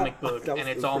 reading a comic book That was and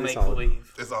it's all pretty make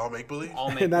believe. It's all make believe. All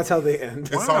make And that's how they end.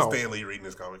 It's Wow. all Stan Lee reading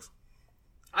his comics.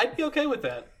 I'd be okay with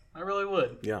that. I really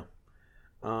would. Yeah.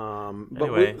 But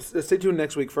Anyway. stay tuned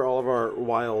next week for all of our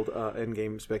wild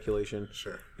Endgame speculation.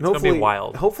 Sure. And gonna be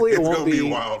wild. Hopefully it It's won't gonna be be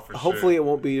wild for hopefully sure. it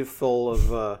won't be full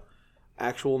of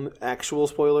actual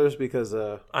spoilers because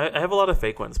I have a lot of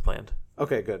fake ones planned.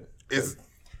 okay, good. Is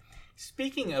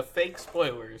Speaking of fake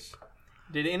spoilers,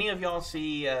 did any of y'all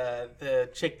see the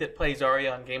chick that plays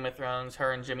Arya on Game of Thrones?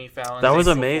 Her and Jimmy Fallon. That was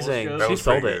amazing. that She was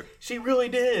sold pretty it. good. She really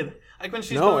did. Like when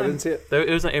she's No, going, I didn't see it. It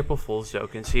was an April Fool's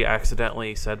joke, and she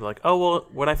accidentally said like, "Oh well,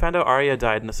 when I found out Arya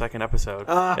died in the second episode,"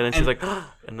 and then she's like,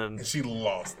 and then And she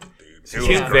lost it, dude. It she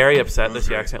was great. very It upset was that she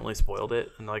great. accidentally spoiled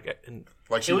it, and Like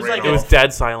she It was ran like- it off. was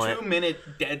dead silent.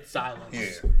 2-minute dead silence.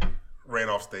 Yeah, ran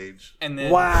off stage. And then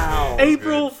Wow,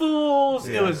 April Fools.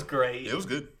 Yeah. It was great. It was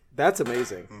good. that's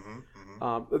amazing.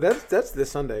 That's this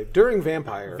Sunday during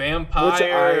Vampire. Vampire. which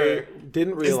I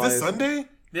didn't Is realize. this Sunday?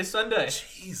 This Sunday.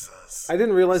 Jesus. I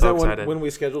didn't realize So that excited. when we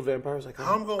scheduled Vampire. I was like, oh,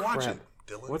 I'm gonna watch crap. it,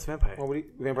 Dylan. What's Vampire? Well,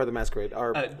 Vampire the Masquerade,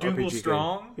 our Dougal RPG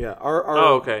Strong? game. Yeah, our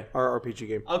Oh, okay. our RPG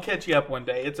game. I'll catch you up one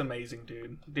day. It's amazing,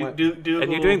 dude. What? Dougal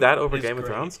And you're doing that over is Game of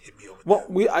great. Thrones? Hit me up with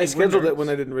Well, I scheduled it nerds. when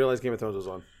I didn't realize Game of Thrones was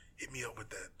on. Hit me up with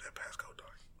that passcode,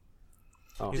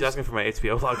 dog. He's asking for my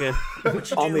HBO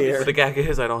login. On the air. But the gag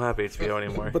is I don't have HBO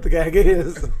anymore. But the gag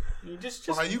is You just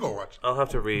Well, how you gonna watch it? I'll have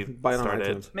to buy it on restart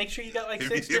it. iTunes. make sure you got like Hit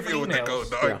 6 me up different with that code, emails.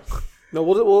 dog. Yeah. No,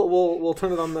 we'll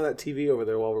turn it on that TV over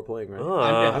there while we're playing, right?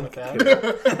 I'm down with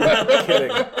that.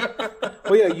 Kidding.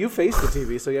 Well, yeah, you face the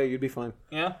TV, so yeah, you'd be fine.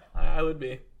 Yeah, I would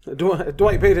be.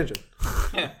 Dwight, pay attention.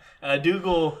 Yeah.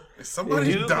 Dougal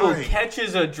Somebody's Dougal dying.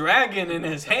 catches a dragon in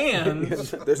his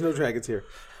hands. There's no dragons here.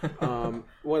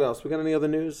 What else? We got any other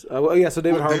news? Well, yeah. So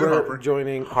David David Harbour Harbour.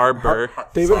 joining Harbor.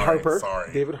 David Sorry, Harper.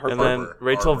 sorry. David Harper. And then Harper.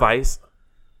 Rachel Harper. Weisz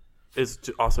is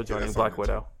also joining that's Black what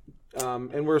I Widow.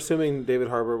 And we're assuming David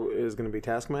Harbour is going to be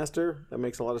Taskmaster. That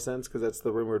makes a lot of sense because that's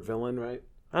the rumored villain, right?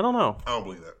 I don't know. I don't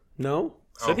believe that. No.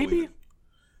 I don't Should he believe be? it.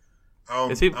 I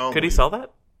don't- Is he? I don't Could he believe sell it.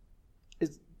 that?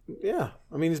 It's, yeah.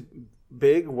 I mean, he's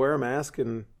big, wear a mask,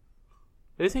 and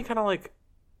Isn't he kind of like?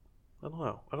 I don't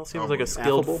know. I don't see him as Oh, like a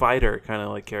skilled affable? fighter kind of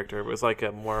like character. It was like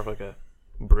a more of like a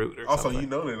brute or Also, something. you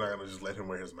know they're not gonna just let him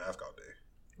wear his mask all day.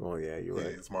 oh yeah, you're Yeah,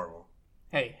 right. it's Marvel.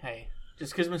 Hey.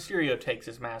 Just because Mysterio takes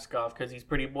his mask off because he's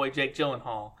pretty boy Jake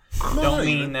Gyllenhaal, No, don't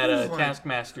he- mean that he a was like-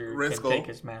 Taskmaster Red can Skull. take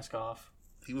his mask off.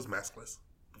 He was maskless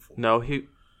before. No, he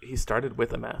started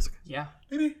with a mask. Yeah.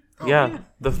 Did he? Oh, Yeah,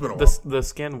 the It's been a the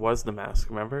skin was the mask.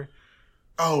 Remember?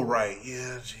 Oh right,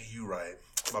 yeah, gee, you right.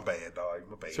 My bad, dog.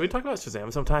 My bad. Should we talk about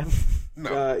Shazam sometime?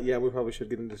 No. Yeah, we probably should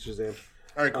get into Shazam.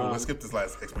 All right, cool. Let's skip this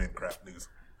last X-Men crap news.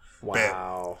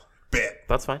 Wow. Bet.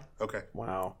 That's fine. Okay.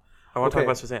 Wow. I want to Okay.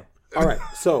 talk about Shazam. All right.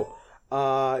 So,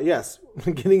 yes,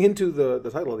 getting into the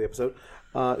title of the episode,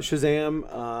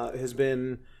 Shazam has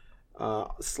been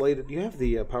slated. Do you have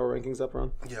the power rankings up,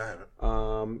 Ron? Yeah, I have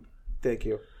it. Thank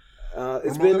you.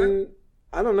 It's What am I been.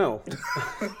 I don't know.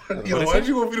 You know, why'd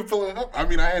you want me to pull it up? I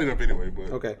mean, I had it up anyway, but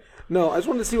Okay. No, I just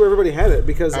wanted to see where everybody had it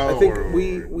because I Oh, think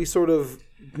right. we sort of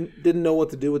didn't know what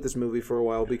to do with this movie for a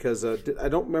while because I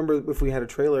don't remember if we had a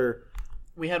trailer.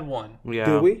 We had one. Yeah.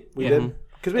 Did we? We Yeah. did.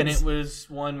 Because And it was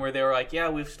one where they were like, yeah,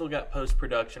 we've still got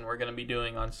post-production we're going to be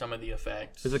doing on some of the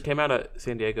effects. Because it came out at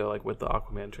San Diego like with the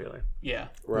Aquaman trailer Yeah.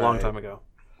 a long time ago,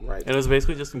 Right. and it was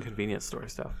basically just some convenience store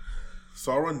stuff.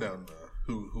 so I'll run down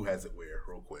who has it where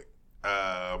real quick.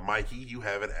 Mikey, you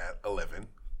have it at 11.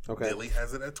 Okay. Billy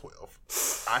has it at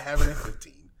 12. I have it at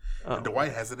 15. And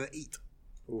Dwight has it at 8.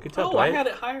 Good job, Oh, I Dwight. had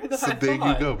it higher than So I there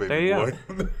thought. you go, baby There you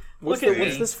boy. What's Look at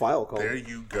what's me. this file called? There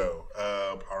you go.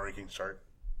 Power rankings chart.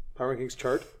 Power Rankings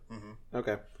chart. Mm-hmm.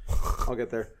 Okay, I'll get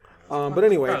there. But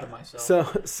anyway, Proud of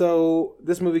myself. so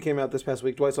this movie came out this past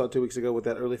week. Dwight saw it 2 weeks ago with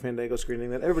that early Fandango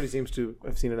screening that everybody seems to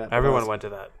have seen it at. Everyone went to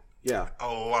that. Yeah. A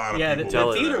lot of Yeah, the,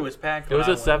 people. the theater was packed. It was when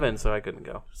I at went. 7, so I couldn't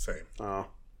go. Same. Oh.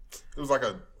 It was like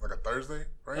a Thursday,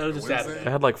 right? It was a Wednesday? Saturday. I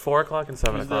had like 4 o'clock and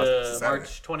 7 It was o'clock. the Saturday.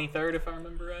 March 23rd, if I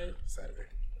remember right. Saturday.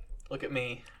 Look at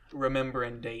me,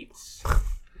 remembering dates.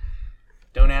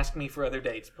 Don't ask me for other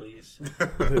dates, please.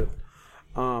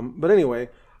 But anyway,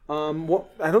 what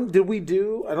I don't think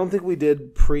we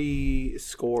did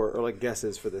pre-score or like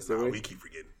guesses for this, did Oh, we? we keep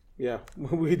forgetting. Yeah,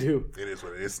 we do. It is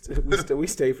what it is. We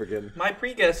stay forgetting. My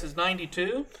pre-guess is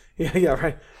 92. Yeah,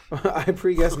 right. I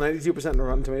pre-guessed 92% on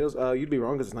Rotten Tomatoes. You'd be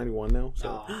wrong because it's 91 now.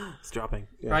 So Oh. It's dropping.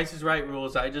 Price is Right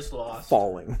rules. I just lost.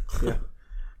 falling. Yeah.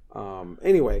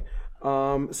 Anyway,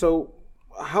 so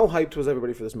how hyped was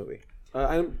everybody for this movie?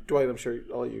 Dwight, I'm sure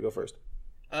I'll let you go first.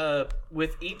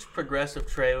 With each progressive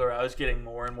trailer, I was getting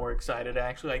more and more excited.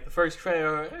 Actually, like the first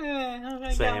trailer,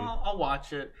 okay, Same. yeah, I'll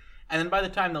watch it. And then by the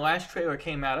time the last trailer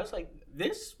came out, I was like,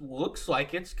 this looks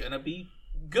like it's gonna be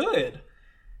good.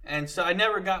 And so I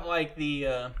never got like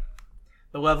the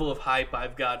level of hype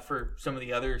I've got for some of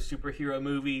the other superhero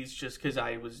movies, just because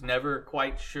I was never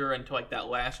quite sure until like that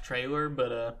last trailer.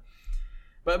 But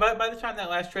by the time that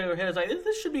last trailer hit, I was like,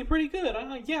 this should be pretty good. I'm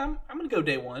like, yeah, I'm gonna go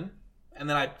day one. And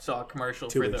then I saw a commercial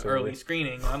 2 for weeks the early. early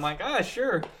screening. I'm like,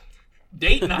 sure,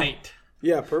 date night.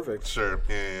 Yeah, perfect. Sure.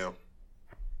 Yeah.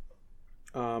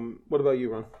 What about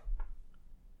you, Ron?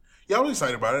 Yeah, I was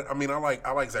excited about it. I mean, I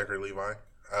like Zachary Levi.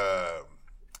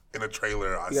 In the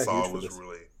trailer I got saw huge for was this.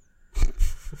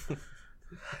 really.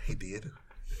 He did.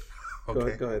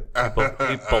 Okay. Go ahead.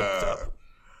 He bulked up.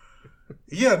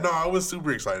 Yeah, no, I was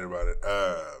super excited about it.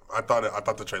 I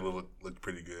thought the trailer looked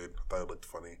pretty good. I thought it looked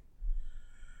funny,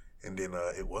 and then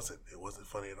it wasn't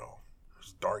funny at all. It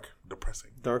was dark,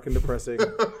 depressing. Dark and depressing.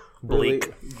 Bleak.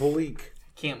 Really bleak.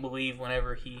 Can't believe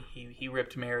whenever he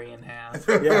ripped Mary in half.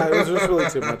 Yeah, it was just really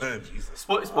too much. Jesus.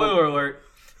 Spoiler alert.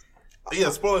 Yeah,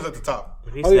 spoilers at the top.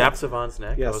 When he Oh, yeah. snapped Savant's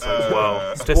neck, I Yes. was like,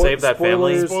 whoa. To Spoil- save that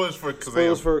family? spoilers. Spoilers for Kazam.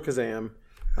 Spoilers for Kazam.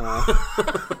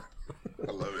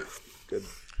 I love it.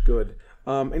 Good.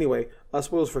 Anyway,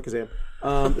 spoilers for Kazam.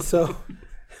 So,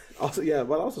 also, yeah,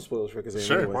 but also spoilers for Kazam.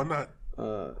 Sure, anyway. why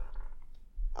not?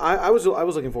 I was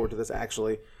looking forward to this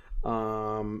actually.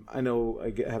 I know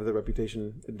I have the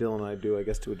reputation, Dylan and I do, I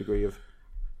guess, to a degree of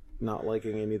not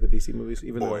liking any of the DC movies,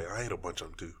 even Boy, though. I hate a bunch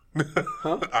of them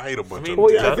too. I hate a bunch I of mean, them.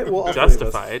 Well, yeah, I too. think, well, all three of us.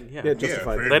 Justified, yeah. Yeah,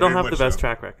 Justified. very- They don't very have the much best so.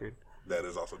 track record. That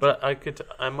is also true. But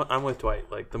I'm with Dwight.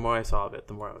 Like, the more I saw of it,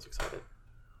 the more I was excited.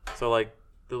 So, like,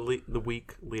 the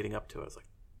week leading up to it, I was like,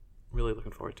 really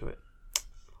looking forward to it.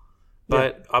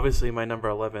 But obviously, my number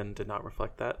 11 did not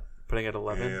reflect that. Putting it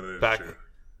 11 Yeah, that is back true.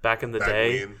 back in the Back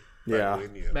day. when, Yeah.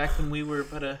 Back when we were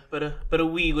but a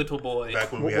wee little boy.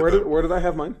 Back when we had Where did I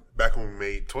have mine? back when we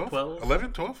made 12? 12?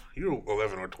 11, 12? You were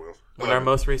 11 or 12. When our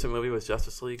most recent movie was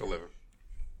Justice League. 11.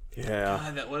 Yeah.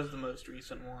 God, that was the most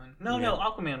recent one. No,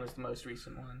 Aquaman was the most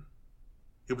recent one.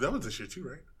 Yeah, but that was this year too,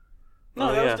 right? No,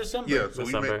 Oh, that yeah. was December. Yeah, so we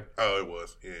December. made. Oh, it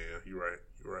was. Yeah, you're right.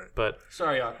 You're right. But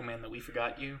Sorry, Aquaman, that we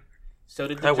forgot you. So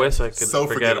did the I wish I Justice. could So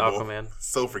forget forgettable. Aquaman.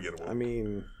 So forgettable. I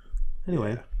mean,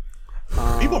 Anyway,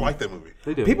 People like that movie.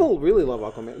 they do. people really love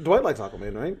Aquaman. Dwight likes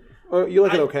Aquaman, right? Or you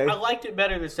like it okay? I liked it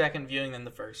better the second viewing than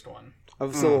the first one.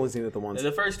 I've still only seen it the once.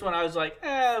 The first one I was like,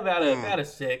 about a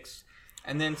 6.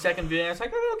 And then second viewing I was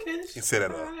like, okay, this You said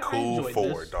at I a cool enjoyed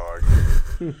 4, this.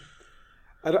 dog.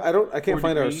 I can't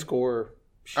find our degree. score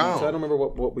sheet, Oh. so I don't remember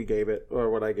what we gave it or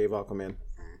what I gave Aquaman.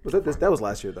 Was that this? That was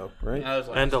last year though, right? I was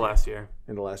like, End of last year.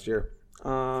 End of last year.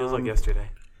 Feels like yesterday.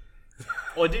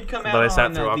 well, it did come But I out sat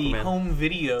on through the Aquaman. home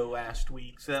video last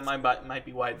week, so that might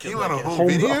be why it Came feels out like on it. home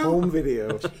video? Home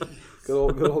video.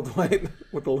 Good old Dwight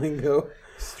with the lingo.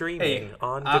 Streaming Hey,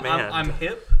 on demand. I'm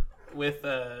hip with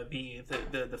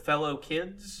the fellow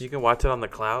kids. You can watch it on the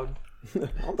cloud.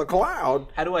 On the cloud.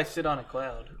 How do I sit on a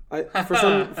cloud?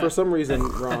 For some reason,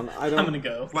 Ron, I I'm don't. gonna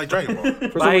go. Like Dragon Ball.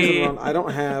 For some reason, Bye. Ron, I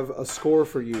don't have a score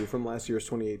for you from last year's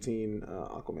 2018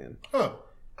 Aquaman. Huh.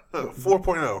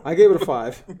 4.0. I gave it a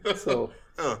 5, so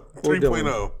we're 3.0.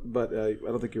 Dylan, but I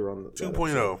don't think you were on the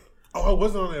 2.0. Oh, I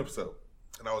wasn't on the episode.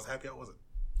 And I was happy I wasn't.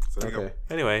 So there you Okay.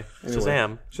 go. Anyway,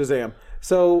 Shazam. Shazam.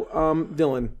 So,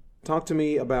 Dylan, talk to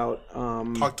me about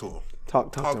Talk to him.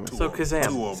 talk to me. So Kazam.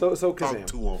 To him. So Talk Kazam.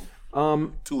 to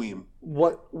him. To him.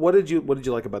 What did you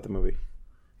like about the movie?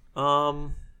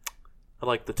 I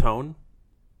like the tone.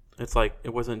 It's like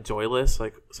it wasn't joyless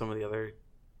like some of the other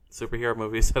superhero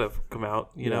movies that have come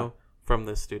out, you know, from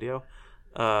this studio.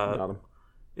 Got him.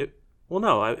 Well,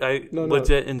 no, I No.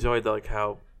 legit enjoyed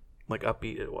how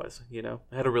upbeat it was. You know,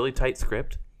 it had a really tight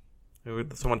script.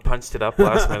 Someone punched it up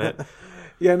last minute.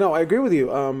 Yeah, no, I agree with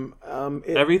you.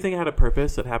 Everything had a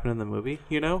purpose that happened in the movie.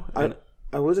 You know, and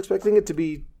I was expecting it to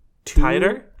be too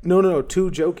tighter. No, too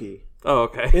jokey. Oh,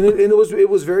 okay. And it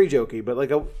was very jokey, but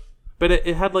But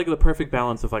it had the perfect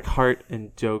balance of heart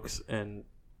and jokes and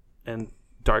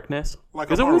darkness. Like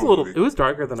Because a it was horror movie. it was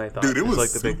darker than I thought. Dude, it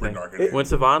was the big super thing. dark in it. When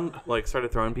Savan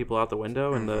started throwing people out the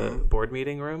window in the board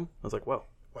meeting room, I was like, whoa.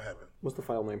 What happened? what's the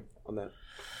file name on that?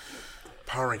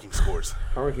 Power ranking scores.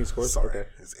 Power ranking scores. Sorry, Okay.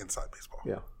 it's Inside Baseball.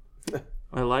 Yeah.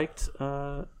 I liked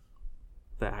the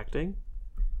acting.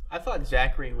 I thought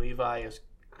Zachary Levi is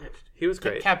He was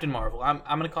great. Captain Marvel. I'm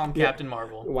going to call him Captain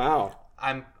Marvel. Wow.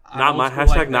 I'm Not old my school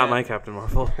hashtag. like Not that. my Captain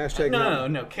Marvel. Hashtag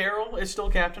No. Carol is still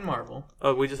Captain Marvel.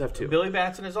 Oh, we just have two. Billy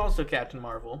Batson is also Captain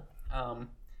Marvel.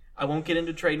 I won't get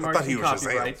into trademarks thought he and was Shazam.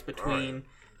 copyrights between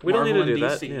We don't Marvel need to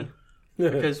and do DC. that.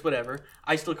 Because whatever.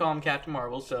 I still call him Captain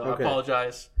Marvel, so Okay. I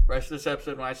apologize. Rest of this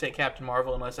episode when I say Captain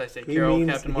Marvel, unless I say He Carol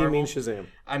means Captain Marvel, Shazam.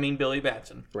 I mean Billy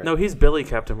Batson. Right. No, he's Billy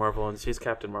Captain Marvel, and she's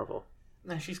Captain Marvel.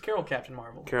 No, she's Carol Captain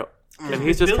Marvel. Carol, and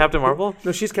he's just Bill- Captain Marvel.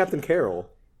 No, she's Captain Carol.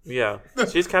 Yeah,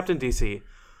 she's Captain DC.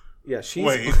 Yeah, she's.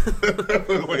 Wait.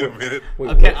 Wait a minute.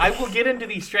 Okay, I will get into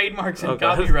these trademarks and Oh,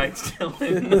 God. copyrights,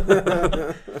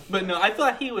 Dylan. But no, I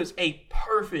thought he was a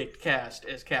perfect cast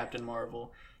as Captain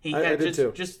Marvel. He I had did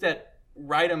too. just that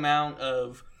right amount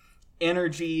of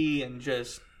energy and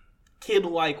just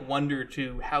kid-like wonder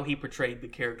to how he portrayed the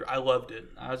character. I loved it.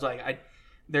 I was like,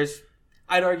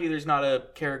 I'd argue there's not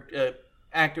a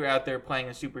actor out there playing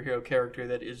a superhero character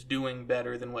that is doing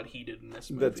better than what he did in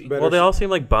this movie. That's better. Well, they all seem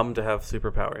bummed to have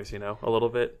superpowers, a little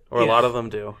bit, or a Yeah. lot of them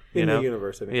do. in the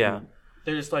universe. I mean. Yeah,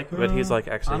 They're just like, but he's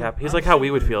actually I'm- happy. He's I'm like how we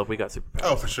would feel if we got superpowers.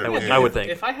 Oh, for sure. I would think.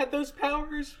 If I had those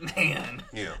powers, man,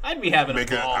 Yeah. I'd be having I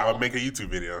ball. would make a YouTube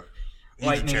video. YouTube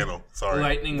Lightning- channel. Sorry.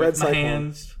 Lightning Red with my Cyclone.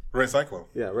 hands. Red Cyclone.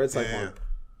 Yeah, Red Cyclone.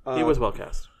 He was well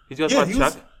cast. Did you guys Yeah, watch he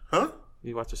Chuck? was. Huh?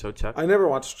 You watched the show Chuck? I never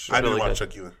watched. I didn't really watch good.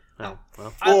 Chuck either. Oh,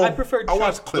 well. I Well, preferred I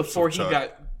watched Chuck clips before of he Chuck.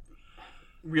 got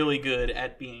really good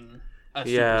at being a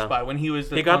Yeah. super spy. When he was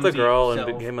the He got the clumsy girl and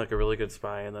self. became a really good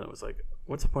spy, and then it was like,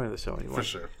 what's the point of the show anymore? For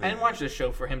sure. I didn't watch the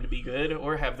show for him to be good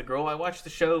or have the girl. I watched the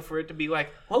show for it to be like,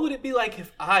 what would it be like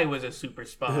if I was a super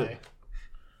spy?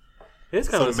 It's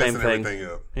kind So of the same messing thing. everything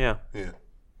up. Yeah, Yeah.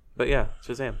 but yeah,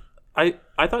 Shazam.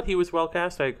 I thought he was well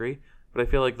cast. I agree, but I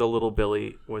feel like the little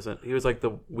Billy wasn't. He was like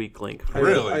the weak link for,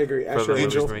 Really? I agree. for Asher the movie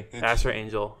Angel. for me. Asher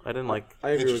Angel. I didn't like.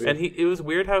 I agree with you. And it was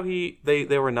weird how they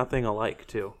were nothing alike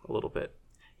too, a little bit.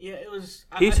 Yeah, it was.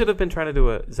 He should have been trying to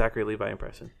do a Zachary Levi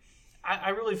impression. I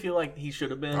really feel like he should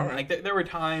have been. All right. Like there were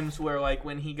times where, like,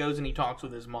 when he goes and he talks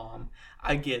with his mom,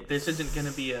 I get this isn't going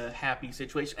to be a happy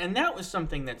situation, and that was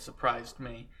something that surprised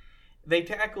me. They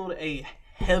tackled a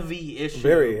heavy issue,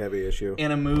 Very heavy issue.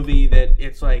 in a movie that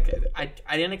it's like I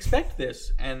didn't expect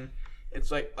this, and it's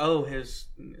like, oh, his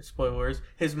spoilers,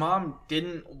 his mom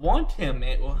didn't want him.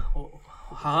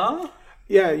 Huh?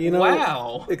 Yeah,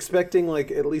 Wow. expecting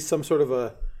at least some sort of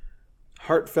a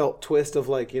heartfelt twist of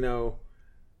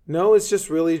no, it's just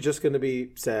really just going to be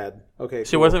sad. Okay,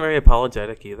 She cool. wasn't very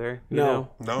apologetic either. You No. know?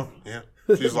 No.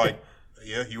 Yeah. She's like,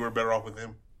 yeah, you were better off with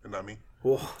him and not me.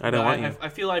 Well, I don't want you. I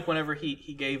feel like whenever he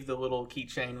gave the little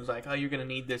keychain, was like, oh, you're going to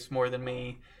need this more than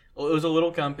me. Well, it was a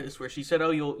little compass where she said, oh,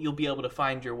 you'll be able to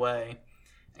find your way.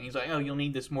 And he's like, oh, you'll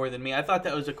need this more than me. I thought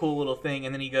that was a cool little thing.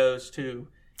 And then he goes to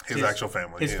His actual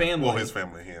family. his yeah. family. Well, his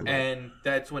family. Yeah. and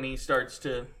that's when he starts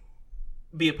to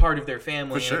be a part of their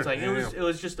family. For sure, And it's like yeah, it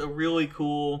was just a really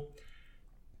cool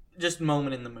just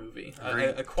moment in the movie. Agreed.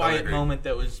 A quiet Totally moment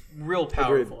that was real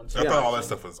powerful. And I Yeah. thought all that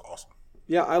stuff was awesome.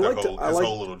 yeah, I liked His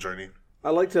whole little journey. I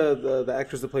liked the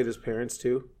actors that played his parents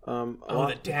too. Oh,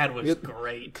 the dad was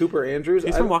great. Cooper Andrews.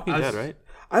 He's I, from Walking I was- Dead, right?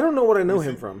 I don't know what I know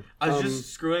him from. I was just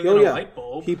screwing oh on a yeah, light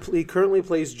bulb. he currently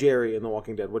plays Jerry in The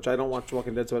Walking Dead, which I don't watch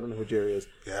Walking Dead, so I don't know who Jerry is.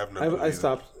 Yeah, I have no clue I either.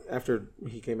 stopped after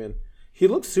he came in. He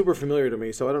looks super familiar to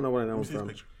me, so I don't know what I know him See his from.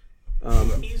 picture.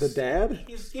 He's- The dad?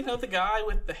 He's the guy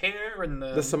with the hair and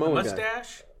the Samoan guy.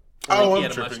 mustache. Oh, he I'm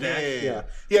had a tripping. Yeah, mustache. yeah, Yeah. yeah.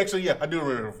 Yeah, actually, yeah, I do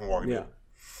remember him from Walking Yeah. Dead.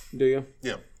 Do you?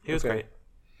 Yeah. He was Okay. great.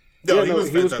 No, he was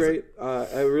fantastic. great.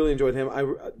 I really enjoyed him.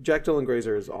 Jack Dylan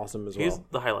Grazer is awesome as He's well.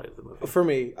 the highlight of the movie. For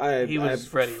me, He was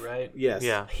Freddy, right? yes.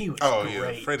 Yeah. He was Oh,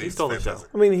 great. yeah. Freddy's He stole the fantastic.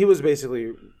 I mean, he was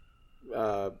basically,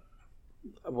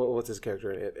 what's his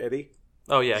character in it? Eddie.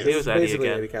 Oh yeah, he was Eddie Basically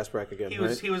again. Eddie Kasparek again. He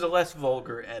right? was a less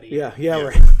vulgar Eddie. Yeah, Yeah.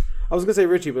 right. I was gonna say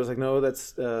Richie, but I was like, no,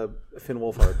 that's Finn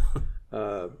Wolfhard.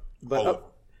 But Oh.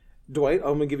 Dwight,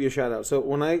 I'm gonna give you a shout out. So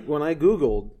when I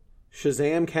Googled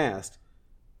Shazam cast,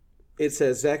 it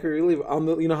says Zachary Levi on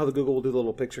the. You know how the Google will do the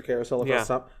little picture carousel across Yeah. the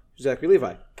top. Zachary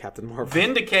Levi, Captain Marvel.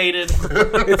 Vindicated.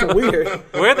 It's weird,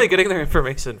 Where are they getting their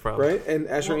information from? right? And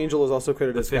Asher Angel is also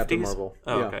credited as Captain 50s? Marvel.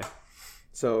 Oh, Yeah. okay.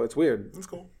 So it's weird. That's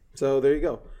cool. So there you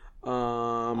go.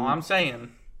 All I'm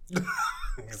saying,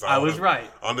 He's I on was the-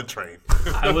 right. On the train.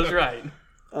 I was right.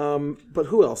 But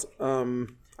who else?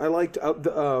 I liked.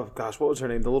 Gosh, what was her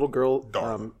name? The little girl.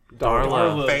 Darla. Darla.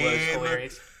 Darla was Fan-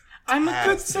 hilarious. I'm a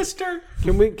good sister.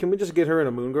 Can we just get her in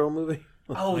a Moon Girl movie?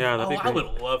 Oh, Yeah, that'd be I great.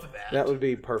 would love that. That would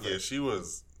be perfect. Yeah, she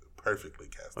was perfectly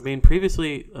cast. I mean,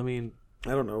 previously, I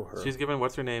don't know her. she's given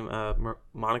what's her name,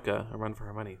 Monica, a run for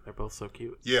her money. They're both so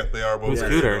cute. Yeah, they are both Who's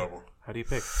very cuter? adorable. How do you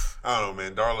pick? I don't know,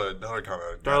 man. Darla kind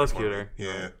of. Darla's cuter.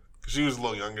 Yeah, 'cause she was a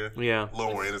little younger. Yeah. A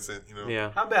little more innocent, you know.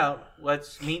 Yeah. How about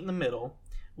let's meet in the middle?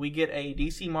 We get a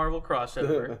DC Marvel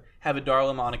crossover. Have a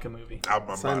Darla Monica movie.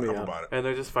 I'm Sign me up. about it. And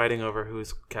they're just fighting over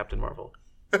who's Captain Marvel.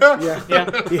 yeah. Yeah,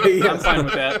 yeah. I'm fine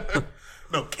with that.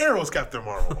 No, Carol's Captain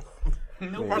Marvel.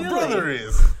 No, My really. brother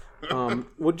is.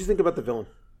 What did you think about the villain?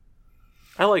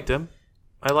 I liked him.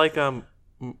 I like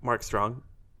Mark Strong.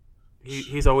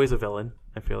 He's always a villain,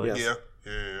 I feel like. Yes.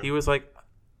 Yeah. He was like,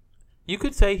 you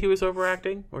could say he was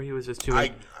overacting, or he was just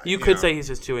chewing. You yeah. could say he's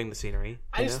just chewing the scenery.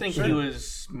 I you just know? think he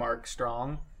was Mark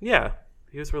Strong. Yeah,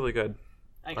 he was really good.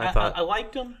 I thought. I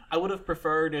liked him. I would have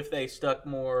preferred if they stuck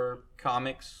more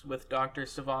comics with Dr.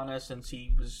 Sivana, since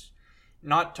he was,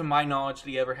 not to my knowledge,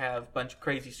 did he ever have a bunch of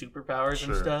crazy superpowers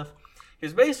and Sure. stuff.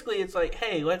 Because basically it's like,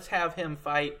 hey, let's have him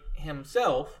fight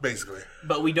himself, Basically.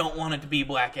 but we don't want it to be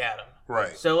Black Adam.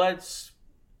 Right. So let's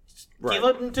give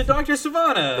it to Dr.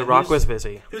 Sivana. The Rock who's- was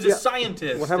busy. Who's Yeah. a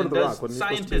scientist. What happened and to The does Rock? Wasn't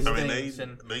he supposed to be- scientist I mean, things.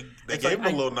 And they It's gave like,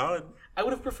 him a little nod. I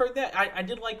would have preferred that. I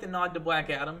did like the nod to Black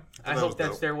Adam. I that hope was that's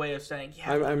dope. their way of saying,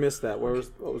 yeah, I missed that. What was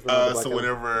the Black So Adam?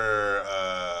 whenever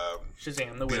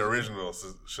Shazam, the the wizard. original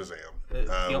Shazam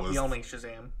The was only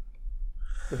Shazam.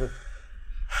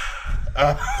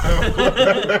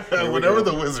 whenever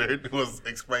the wizard was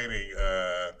explaining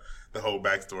the whole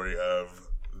backstory of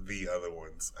the other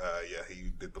ones,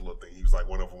 he did the little thing. He was like,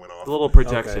 one of them went off. The little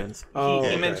projections. Oh, He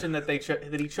okay. mentioned that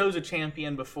that he chose a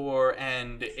champion before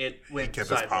and it He went kept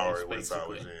sideways, his power. It went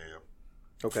basically. sideways.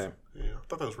 Okay. Yeah. I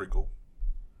thought that was pretty cool.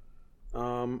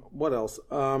 What else?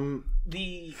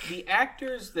 The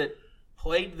actors that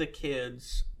played the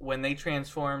kids when they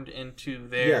transformed into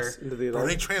their Yes, into the Are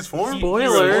they adult. transformed?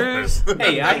 Spoilers.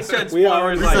 Hey, I said We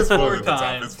are- spoilers we like It's 4 spoiled at the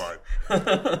time. times. It's fine.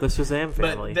 The Shazam But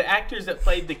family. the actors that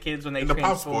played the kids when they And the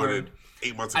pop spoiled transformed, it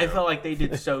 8 months ago. I felt like they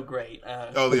did so great.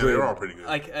 Oh, yeah, they were all pretty good.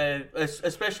 Like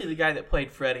especially the guy that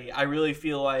played Freddy. I really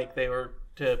feel like they were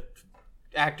to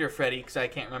actor Freddy, because I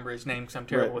can't remember his name because I'm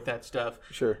terrible Right. with that stuff.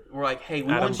 Sure. We're like, hey,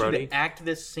 we Adam want you Brody? to act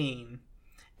this scene,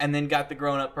 and then got the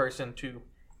grown-up person to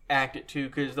act it too,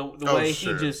 because the Oh, way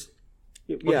sure. he just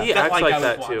Yeah. he felt acts like like, I was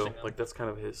that watching too. him. Like that's kind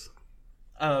of his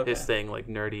okay. thing. Like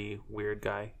nerdy, weird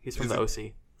guy. He's from Is the it-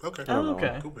 OC. Okay. Oh,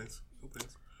 okay. Cool beans. Cool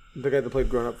beans. The guy that played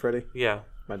Grown Up Freddy. Yeah,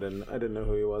 I didn't know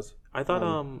who he was. I thought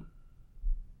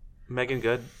Megan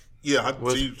Good, Yeah,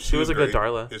 she was a good great.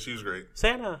 Darla. Yeah, she was great.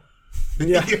 Santa.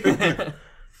 Yeah. Can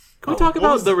we talk what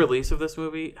about was- the release of this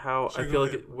movie? How Sure, I go feel like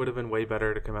ahead. it would have been way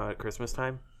better to come out at Christmas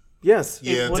time. Yes.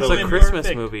 Yeah, would've It's totally a been agree. Christmas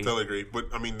perfect. movie. Totally agree. But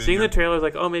I mean, then Seeing you're, the trailer is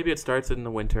like, oh, maybe it starts in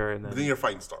the winter and then then. you're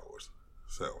fighting Star Wars.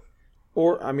 So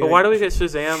Or I mean, But why do we get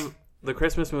Shazam, the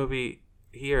Christmas movie,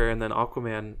 here and then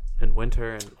Aquaman in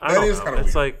winter? And I that don't is know. kind of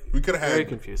It's weird. like We could have very had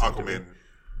confusing to me. Aquaman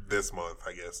this month,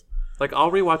 I guess. Like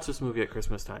I'll rewatch this movie at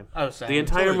Christmas time. Oh, same. The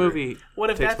entire Totally agree. movie What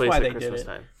if takes that's place why at they did Christmas it?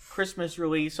 time. Christmas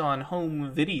release on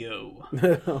home video.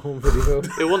 home video.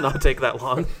 It will not take that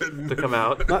long to come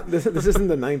out. It Not this isn't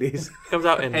the 90s. comes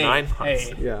out in Hey, 9 months.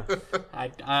 hey, Yeah.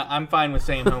 I'm fine with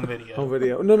saying home video. Home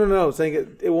video. No.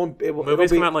 Saying it won't. It will.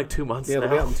 Movies it'll come be, out in like 2 months Yeah, now.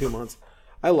 they'll be out in 2 months.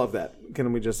 I love that.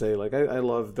 Can we just say like I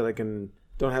love that I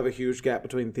don't have a huge gap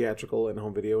between theatrical and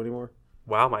home video anymore.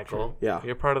 Wow, Michael. Yeah.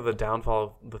 You're part of the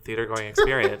downfall of the theater going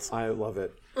experience. I love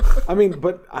it. I mean,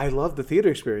 but I love the theater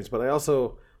experience. But I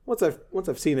also once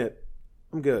I've seen it,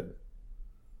 I'm good.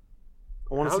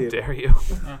 I want to How see it. dare you?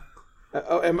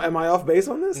 Am I off base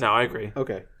on this? No, I agree.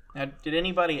 Okay. Now, did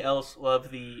anybody else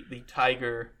love the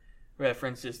tiger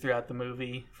references throughout the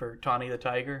movie for Tawny the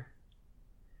Tiger?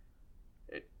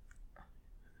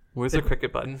 Where's the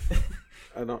cricket button?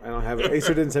 I don't have it.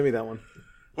 Acer didn't send me that one.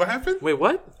 What happened? Wait,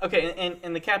 what? Okay,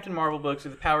 in the Captain Marvel books or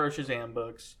the Power of Shazam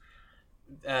books,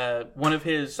 one of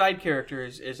his side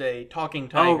characters is a talking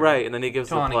tiger. Oh, right. And then he gives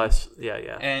Tawny. the plus. Yeah.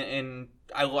 And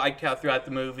I liked how throughout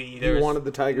the movie He there was wanted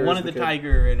the tiger. wanted as the kid.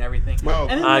 tiger and everything. Oh,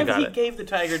 And then I whenever got he it. gave the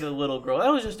tiger to the little girl, that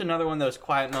was just another one of those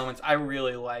quiet moments I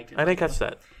really liked. I didn't catch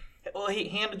that. Well, he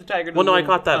handed the tiger to Well, the no, I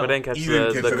little- caught that, oh. but I didn't catch You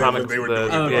didn't catch the that, comic. they were the-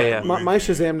 doing it. okay. yeah. My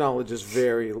Shazam knowledge is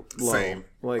very low. Same.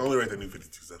 Like, Only read the New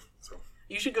 52 stuff. So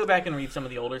You should go back and read some of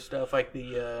the older stuff, like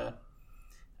the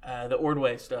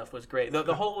Ordway stuff was great.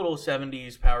 The whole little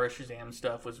 70s Power Shazam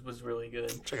stuff was really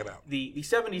good. check it out. The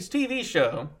 70s TV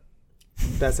show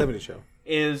that 70s show.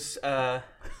 is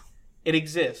it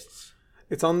exists.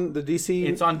 It's on the DC.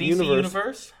 It's on DC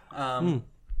Universe.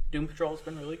 Doom Patrol's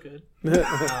been really good,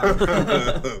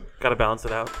 Got to balance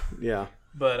it out. Yeah.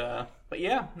 but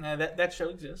yeah, that show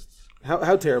exists.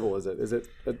 How terrible is it? Is it?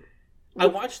 I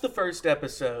watched the first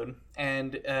episode,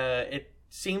 and it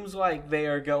seems like they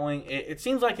are going. It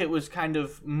seems like it was kind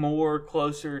of more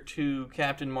closer to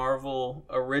Captain Marvel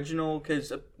original,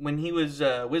 because when he was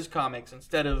Wiz Comics,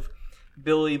 instead of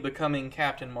Billy becoming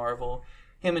Captain Marvel,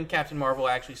 him and Captain Marvel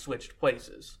actually switched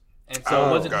places. And so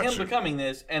it wasn't him gotcha. becoming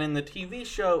this. And in the TV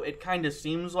show, it kind of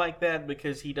seems like that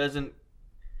because he doesn't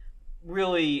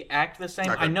really act the same.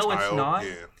 Like a I know it's child, not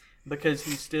yeah. because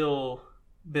he's still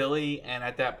Billy. And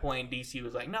at that point, DC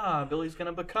was like, nah, Billy's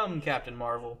going to become Captain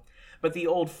Marvel. But the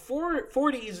old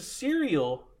 40s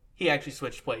serial, he actually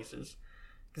switched places.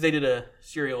 Because they did a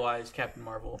serialized Captain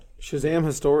Marvel. Shazam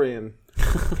historian,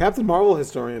 Captain Marvel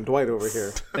historian Dwight over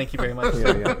here. Thank you very much.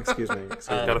 Yeah. Excuse me.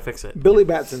 Got to fix it. Billy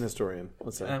Batson historian.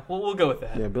 Let's say. We'll go with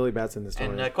that. Yeah, Billy Batson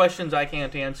historian. And questions I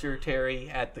can't answer, Terry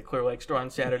at the Clear Lake Store on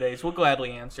Saturdays will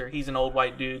gladly answer. He's an old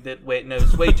white dude that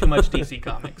knows way too much DC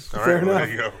Comics. All Fair right, well, enough.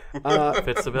 there you go.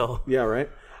 Fits the bill. Yeah, right.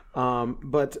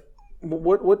 But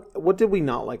what did we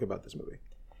not like about this movie?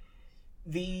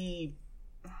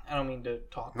 I don't mean to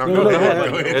talk. No, No, go go ahead.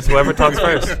 ahead. Go ahead. It's whoever talks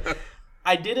first.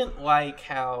 I didn't like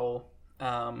how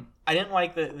I didn't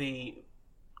like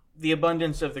the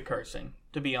abundance of the cursing.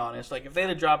 To be honest, like if they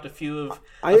had dropped a few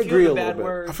I of agree the a bad little bit.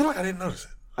 words. I feel like I didn't notice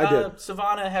it. I did.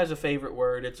 Savannah has a favorite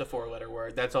word. It's a 4-letter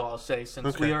word. That's all I'll say.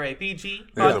 Since we Okay. are a PG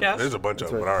There's podcast, a bunch of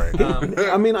them, but all right.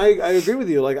 I mean, I agree with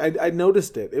you. Like, I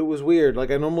noticed it. It was weird.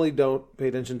 Like, I normally don't pay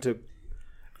attention to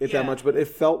it Yeah. that much, but it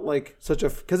felt like such a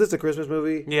because it's a Christmas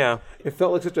movie. Yeah. It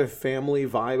felt like such a family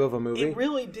vibe of a movie. it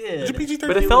really did. Is it PG-13?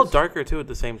 But it felt darker, too, at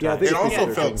the same Yeah, I time. think It also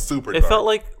Yeah. felt super It dark. felt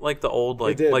like the old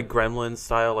It did. like Gremlins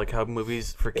style, like how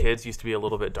movies for kids used to be a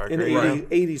little bit darker. In you know?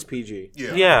 80s PG.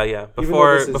 Yeah. Yeah. though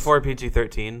Before this is- before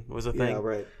PG-13 was a thing. Yeah,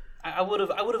 right. I would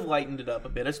have lightened it up a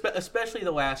bit, especially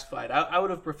the last fight. I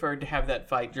would have preferred to have that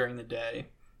fight during the day.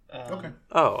 Okay.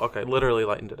 Oh, okay. Literally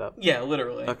lightened it up. Yeah,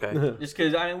 literally. Okay. Just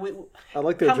because I mean, I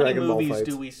like their how many Dragon Ball movies fights.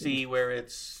 do we see where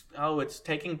it's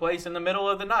taking place in the middle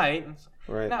of the night?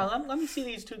 Right. No, let me see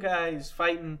these two guys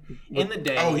fighting in the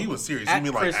day. Oh, he was serious. You at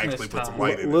mean like Christmas actually put some time.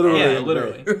 light in it? Literally. Yeah, Right.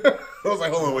 literally. I was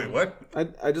like, hold on, wait, what?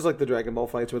 I just like the Dragon Ball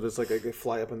fights where it's like they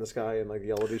fly up in the sky and like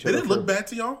yell at each Did other. it look bad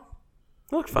to y'all?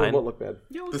 It looked fine. What looked bad?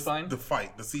 Yeah, it was fine. The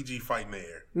fight, the CG fight in the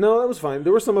air. No, that was fine.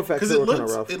 There were some effects Because that it were kind of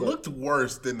looked, rough. it but- looked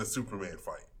worse than the Superman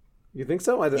fight. You think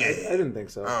so? I Yeah. didn't think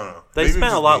so. I don't know. They Maybe spent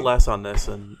it's a just lot me. less on this,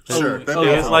 and Sure. Oh, that oh, it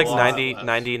makes was a like lot 90, less.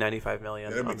 95 million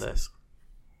Yeah, that on makes this.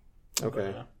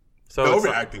 Okay. So The it's like-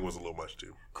 overacting was a little much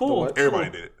too. Cool. what? Everybody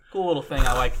cool. did it. Cool little thing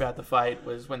I liked about the fight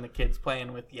was when the kid's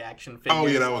playing with the action figures. Oh,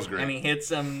 yeah, that was great. And he hits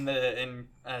him in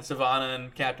Savannah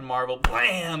and Captain Marvel.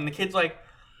 Blam! The kid's like,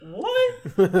 "What?"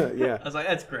 Yeah. I was like,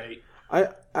 "That's great."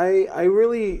 I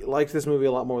really liked this movie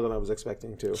a lot more than I was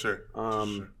expecting to. Sure.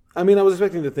 I mean, I was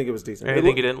expecting to think it was decent.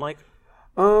 anything you didn't like?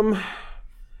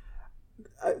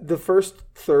 The first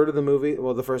third of the movie,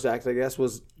 well, the first act, I guess,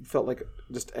 felt like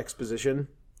just exposition.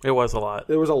 It was a lot.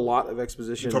 There was a lot of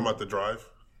exposition. Talking about the drive,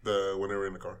 when they were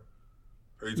in the car.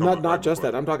 Or you talking not about not right just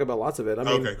before? that. I'm talking about lots of it. I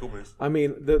mean, Okay, cool, please. I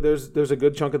mean, there's a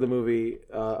good chunk of the movie,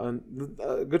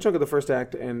 a good chunk of the first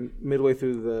act, and midway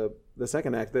through the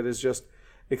second act that is just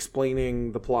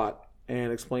explaining the plot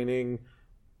and explaining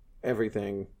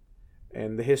everything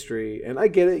and the history. And I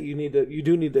get it. You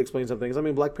do need to explain some things. I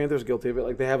mean, Black Panther's guilty of it.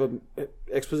 Like they have an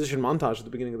exposition montage at the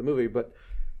beginning of the movie, but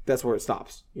that's where it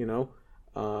stops. You know.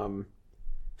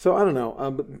 So I don't know.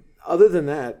 But other than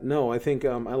that, no. I think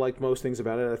I liked most things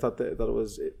about it. I thought that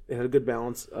it had a good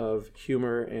balance of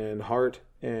humor and heart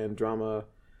and drama.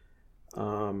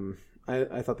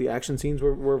 I thought the action scenes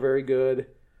were very good.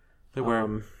 They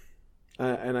were.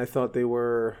 And I thought they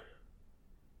were.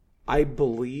 I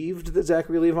believed that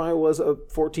Zachary Levi was a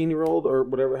 14-year-old or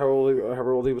whatever,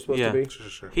 however old he was supposed Yeah. to be.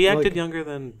 Sure. He acted like- younger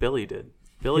than Billy did.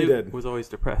 Billy He did. was always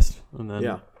depressed, and then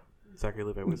Yeah. Zachary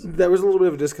Levi was. There was a little bit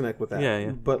of a disconnect with that. Yeah.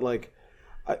 But like,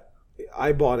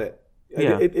 I bought it.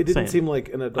 Yeah, it didn't same. seem like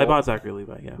an adult. I bought Zachary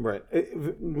Levi. Yeah. Right.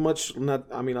 Much not.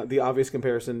 I mean, the obvious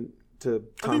comparison to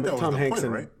think that was Tom the Hanks point,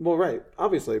 and right? well, right,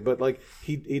 obviously, but like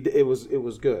it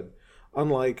was good.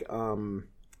 Unlike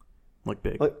Like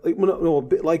Big.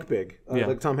 like Big. Yeah.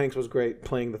 Like Tom Hanks was great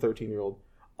playing the 13-year-old.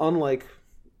 Unlike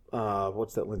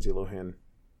what's that Lindsay Lohan,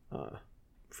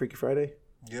 Freaky Friday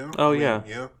Yeah. Oh, yeah.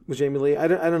 Yeah. with Jamie Lee. I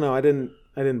don't know. I didn't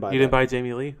buy. You didn't buy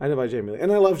Jamie Lee? I didn't buy Jamie Lee,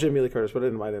 and I love Jamie Lee Curtis, but I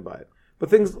didn't buy it. But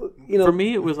things, For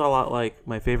me, it was a lot like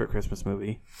my favorite Christmas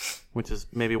movie, which is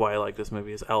maybe why I like this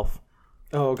movie, is Elf.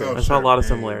 Oh, okay. Oh, I saw a lot of yeah,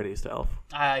 yeah. similarities to Elf.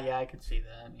 Yeah, I could see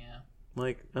that. Yeah.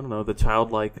 Like, I don't know, the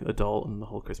childlike adult and the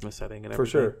whole Christmas setting and For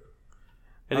everything. sure.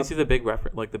 And you see the big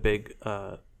reference, like the big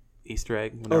Easter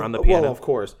egg when they're on the piano. Well, of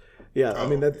course. Yeah, I Oh,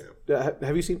 mean that.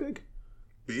 Have you seen Big?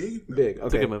 Big? No. Big. Okay.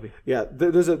 It's a good movie. Yeah,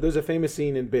 there's a famous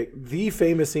scene in Big. The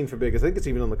famous scene for Big. I think it's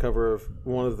even on the cover of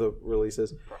one of the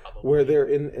releases, where they're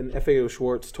in FAO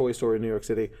Schwartz Toy Store in New York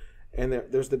City, and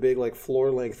there's the big like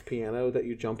floor length piano that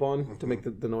you jump on to make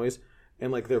the noise,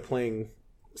 and like they're playing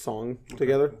song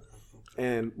together.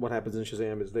 And what happens in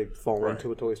Shazam is they fall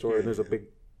into a toy store and there's a big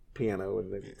piano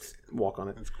and they walk on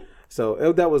it. That's cool.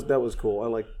 So that was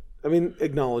cool. I mean,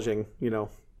 acknowledging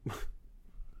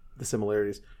the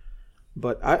similarities.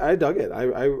 But I dug it.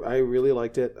 I really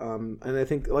liked it. And I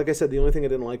think, like I said, the only thing I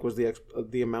didn't like was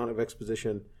the amount of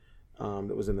exposition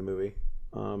that was in the movie.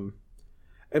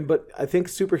 But I think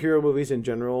superhero movies in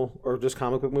general, or just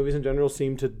comic book movies in general,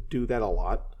 seem to do that a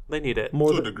lot. They need it. More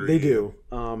To a than degree, they yeah.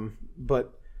 do.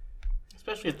 But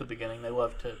Especially at the beginning, they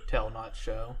love to tell, not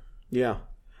show. yeah,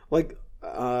 like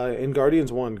in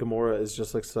Guardians 1, Gamora is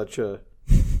just like such a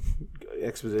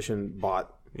exposition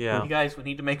bot. Yeah. You guys, we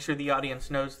need to make sure the audience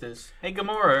knows this. Hey,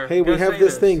 Gamora. Hey, we go have say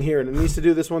this thing here, and it needs to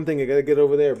do this one thing. I got to get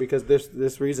over there because there's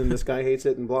this reason this guy hates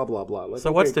it, and blah blah blah. Like, So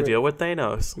okay, what's the great. deal with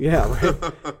Thanos? Yeah.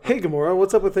 Right. Hey, Gamora,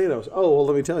 what's up with Thanos? Oh, well,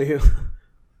 let me tell you.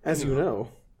 As you know.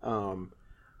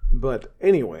 But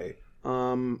anyway,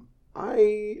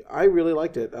 I really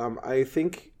liked it. I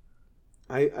think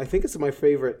it's my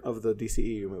favorite of the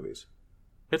DCEU movies.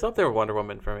 It's up there with Wonder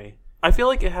Woman for me. I feel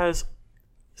like it has...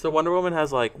 So Wonder Woman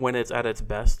has, like, when it's at its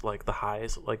best, like, the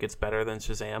highs, like, it's better than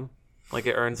Shazam. Like,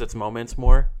 it earns its moments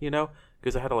more,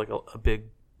 Because it had, like, a big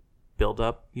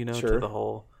build-up, to Sure. the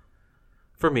whole...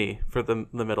 For me, for the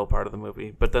middle part of the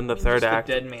movie. But then the Just third the act...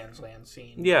 Dead Man's Land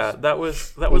scene. Yeah, that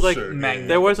was like... sure, yeah.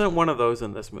 There wasn't one of those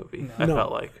in this movie, I No.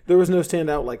 felt like. There was no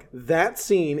standout like that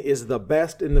scene is the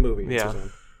best in the movie. Yeah.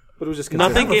 Shazam. But it was just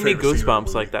Nothing my gave me favorite scene in the goosebumps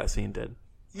movie. like that scene did.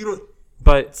 You know,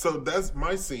 But... so that's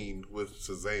my scene with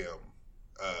Shazam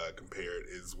compared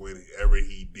is whenever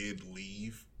he did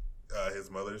leave his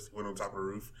mother's, went on top of the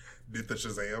roof, did the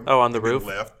Shazam. Oh, on the and then roof?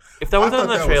 Left. If that I wasn't thought in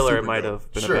the that was trailer, it super might dope.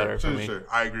 have been Sure, better for sure, me. Sure.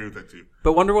 I agree with that too.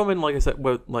 But Wonder Woman, like I said,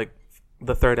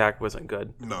 the third act wasn't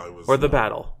good. No, it was Or the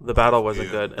battle. The battle wasn't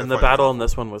Yeah, good. that And the fight was battle awful. in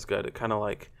this one was good. It kind of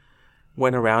like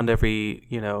went around every,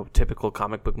 typical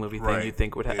comic book movie thing Right. you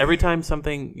think would happen. Yeah, Every yeah. time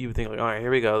something you would think like, all right,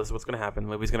 here we go. This is what's going to happen. The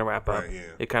movie's going to wrap up. Right, yeah.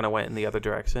 It kind of went in the other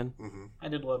direction. I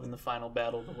did love in the final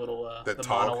battle the little that the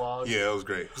talk. monologue. Yeah, it was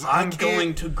great. I'm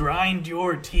going to grind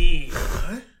your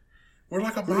teeth. We're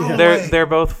like a mile They're away. they're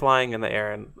both flying in the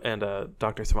air, and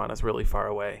Dr. Savannah's really far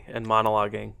away and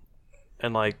monologuing,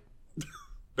 and like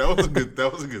That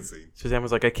was a good scene. Shazam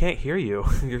was like, I can't hear you.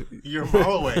 You're- You're a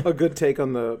mile away. a good take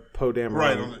on the Poe Dameron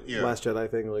Right, yeah. Last Jedi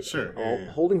thing. Like, Sure, all,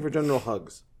 yeah. holding for General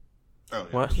Hugs. Oh, yeah.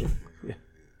 What?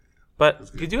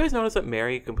 But did you guys notice that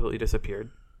Mary completely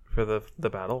disappeared for the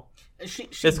battle? She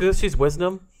It's because she's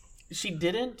wisdom. She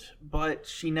didn't, but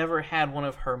she never had one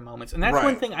of her moments, and that's Right.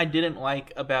 one thing I didn't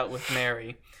like about with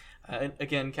Mary.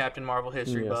 Again, Captain Marvel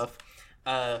history Yes.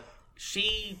 buff.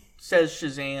 She says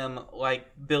Shazam like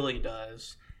Billy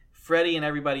does. Freddy and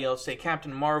everybody else say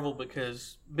Captain Marvel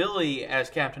because Billy, as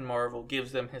Captain Marvel,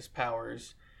 gives them his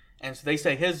powers, and so they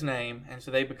say his name, and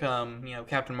so they become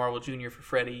Captain Marvel Jr. for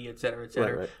Freddy, etc.,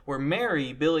 etc. Right. Where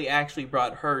Mary, Billy actually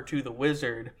brought her to the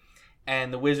Wizard.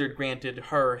 And the Wizard granted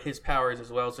her his powers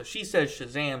as well. So she says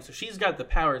Shazam. So she's got the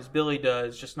powers Billy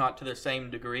does, just not to the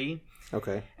same degree.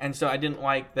 Okay. And so I didn't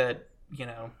like that,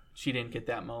 she didn't get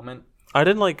that moment. I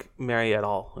didn't like Mary at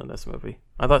all in this movie.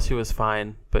 I thought she was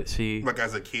fine, but she Like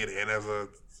as a kid and as a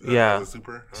Yeah. as a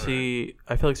super. All right.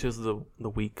 I feel like she was the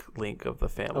weak link of the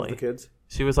Of family. the kids.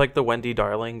 She was like the Wendy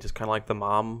Darling, just kind of like the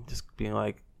mom, just being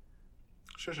like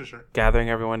Sure. gathering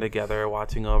everyone together,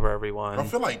 watching over everyone. I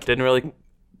feel like Didn't really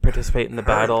participate in the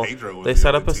her and battle. Pedro was They the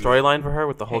set other up a two. storyline for her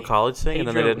with the whole college thing, and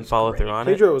then they Pedro didn't was follow great. through on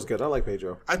it. Pedro was good. I like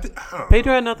Pedro. I don't know.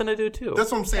 Pedro had nothing to do too.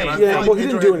 That's what I'm saying. I Yeah, feel like well, he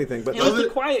Pedro didn't do had- anything, but He was Other- the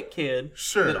quiet kid.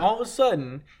 Sure. Then all of a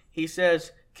sudden, he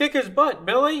says, "Kick his butt,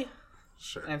 Billy."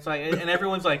 Sure. And it's like, and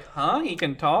everyone's like, "Huh? He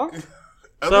can talk?"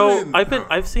 Other So than-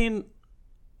 I've seen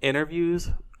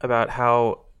interviews about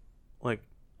how, like,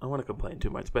 I don't want to complain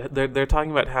too much, but they're talking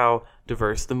about how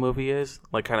diverse the movie is,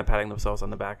 like kind of patting themselves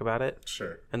on the back about it.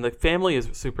 Sure. And the family is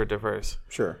super diverse.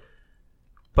 Sure.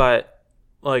 but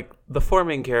like the four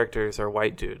main characters are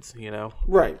white dudes, you know,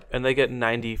 Right. and they get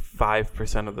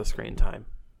 95% of the screen time.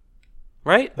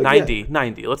 Right? Yeah.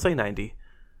 90. Let's say 90.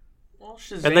 Well,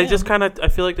 Shazam. And they just kind of, I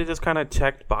feel like they just kind of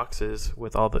checked boxes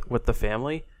with with the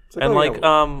family. like, And oh, like,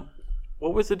 yeah.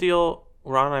 what was the deal?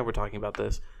 Ron and I were talking about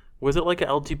this. Was it like an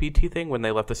LGBT thing when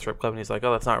they left the strip club and he's like,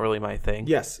 oh, that's not really my thing?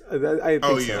 Yes. I think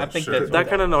Oh, so. yeah. I think Sure. that's That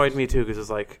kind of annoyed me too because it's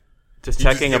like just You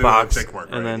just checking a get it on a box check mark,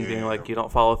 and right? then Yeah, being yeah. like, you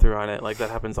don't follow through on it. Like that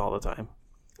happens all the time.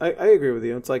 I agree with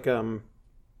you. It's like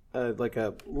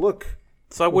a look.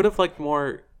 So I would have liked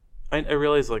more. I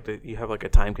realize like that you have like a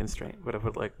time constraint, but I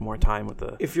would like more time with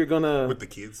the. If you're gonna with the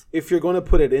kids.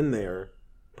 put it in there,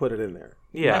 put it in there.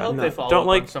 Yeah, I hope they follow don't up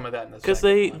like on some of that in the because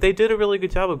second one. they did a really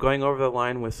good job of going over the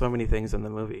line with so many things in the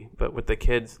movie, but with the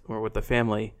kids or with the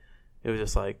family, it was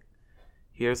just like,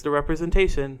 here's the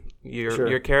representation. Sure.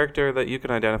 Your character that you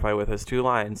can identify with has 2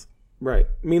 lines. Right.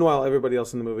 Meanwhile, everybody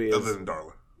else in the movie Other is than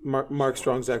Darla. Mark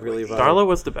Strong, Zachary Levi. Darla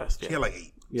was the best. She Yeah. had like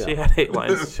 8. Yeah. She had 8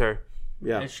 lines. Sure.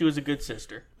 Yeah. And she was a good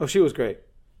sister. Oh, she was great.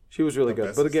 She was really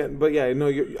good. best But yeah, no.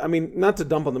 I mean, not to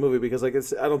dump on the movie because like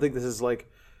I don't think this is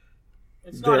like.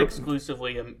 It's not They're-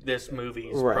 exclusively this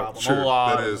movie's Right. problem. Sure. A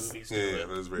lot That of is. movies Yeah, do yeah, it.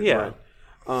 that is very Yeah.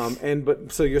 true.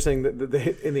 But so you're saying that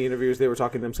in the interviews they were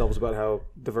talking to themselves about how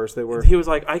diverse they were. He was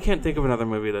like, I can't think of another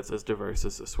movie that's as diverse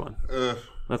as this one.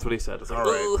 That's what he said. It's like,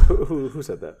 All right. Who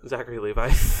said that? Zachary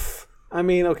Levi. I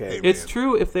mean, okay. Hey, It's man.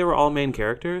 true if they were all main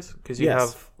characters because you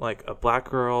Yes. have like a black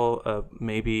girl, a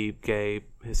maybe gay,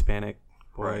 Hispanic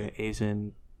boy, Right.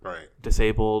 Asian, Right.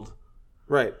 disabled,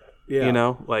 Right. Yeah. you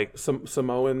know, like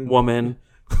Samoan woman.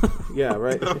 Yeah.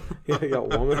 Right. Yeah. You got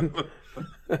woman.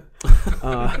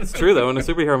 It's true though. In a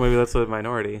superhero movie, that's a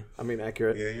minority. I mean,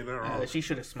 accurate. Yeah, you're not wrong. She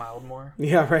should have smiled more.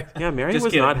 Yeah. Right. Yeah, Mary Just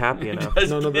was kidding. not happy enough.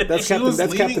 Just No. kidding. That's She was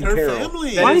That's leaving Captain her Carol.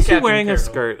 family. That Why is is she Captain wearing a Carol.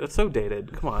 skirt? That's so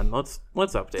dated. Come on, let's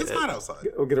update It's it. hot outside.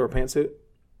 We'll get her a pantsuit.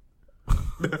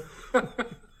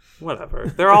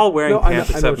 Whatever. They're all wearing No, I know- pants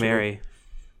I know except what you mean. Mary.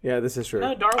 Yeah, this is true.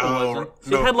 No, Darla Oh, wasn't. She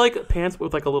no. had like pants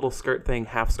with like a little skirt thing,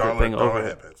 half skirt thing over Darla it.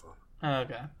 had pants on. Oh,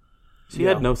 okay. She Yeah.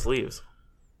 had no sleeves.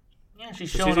 Yeah,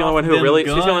 she's She's showing the only off one who them really.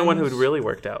 She's the only one who guns. really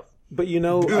worked out. But you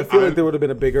know, Dude, I feel I- like there would have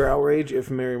been a bigger outrage if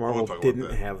Mary Marvel talk about didn't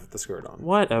that. have the skirt on.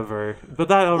 Whatever. But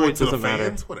that Well, outrage to the doesn't matter.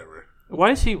 fans, whatever.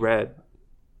 Why is she red?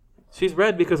 She's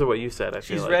red because of what you said. I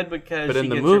feel She's like. red because But she in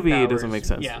the gets movie, her it doesn't powers. make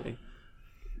sense Yeah. to me.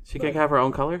 She can't have her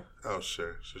own color. Oh,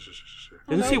 sure.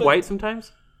 Isn't no, she but- white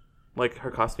sometimes? Like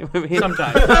her costume. I mean,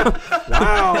 Sometimes.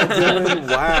 Wow, Dylan!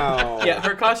 Wow. Yeah,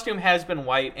 her costume has been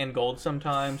white and gold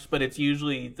sometimes, but it's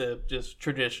usually the just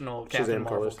traditional Captain Shazam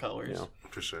Marvel colors. colors. Yeah.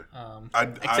 For sure.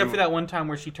 Except for that one time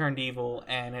where she turned evil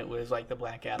and it was like the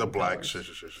Black Adam. The black. colors,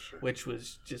 Sure. which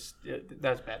was just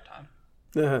that was a bad time.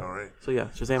 All right. so yeah,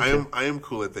 Shazam. I am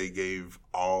cool that they gave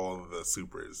all the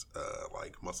supers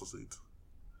like muscle suits.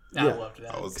 I Yeah. loved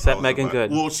that. Except Megan about-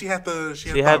 Good. Well, she had She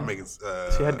thigh had- Megan's,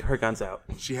 she had her guns out.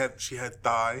 she had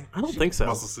thigh I don't think so.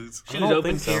 muscle suits. She I was don't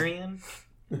open think so. carrying.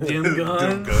 Doom Them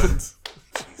guns. guns.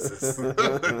 Jesus.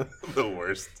 The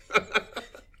worst.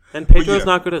 And Pedro's yeah.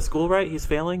 not good at school, right? He's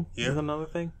failing. Yeah. Is another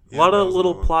thing. Yeah, a lot that of was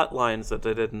little another one. plot lines that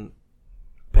they didn't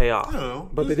pay off. No,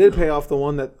 But they did pay off the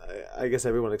one that I guess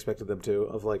everyone expected them to,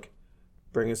 of like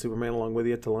bringing Superman along with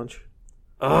you to lunch.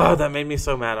 Oh, that made me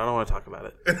so mad. I don't want to talk about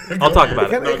it. I'll talk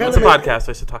about it. It kinda It's a made- podcast.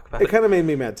 I should talk about It it. kind of made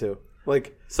me mad too.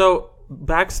 Like, So,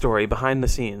 backstory behind the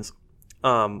scenes.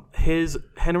 His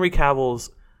Henry Cavill's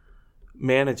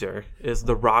manager is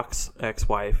The Rock's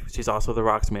ex-wife. She's also The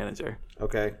Rock's manager.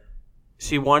 okay,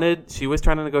 She was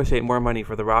trying to negotiate more money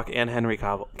for The Rock and Henry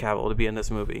Cavill to be in this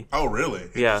movie. Oh, really?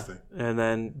 Yeah. Interesting. And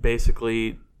then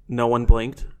basically no one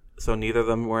blinked, so neither of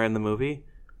them were in the movie.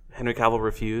 Henry Cavill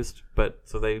refused, but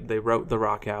so they wrote The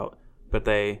Rock out, but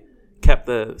they kept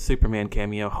the Superman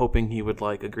cameo, hoping he would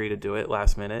like agree to do it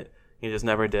last minute. He just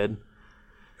never did.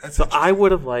 That's So interesting. I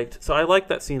would have liked. So I liked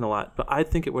that scene a lot, but I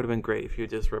think it would have been great if you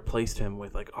just replaced him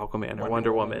with like Aquaman or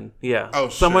Wonder Woman. Yeah, Oh,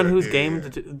 someone sure. who's Yeah, game yeah. to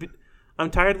do. I'm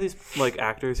tired of these like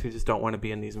actors who just don't want to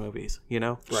be in these movies. You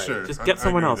know, Sure. just I- get I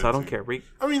someone agree else. with I that don't too. care.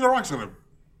 I mean, The Rock's gonna.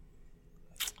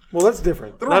 well that's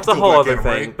different. The Rock's That's a still whole Black other Adam,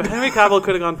 thing. right? But Henry Cavill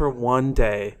could have gone for one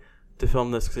day to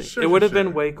film this scene. Sure, It would have sure.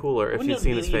 been way cooler if Wouldn't you'd have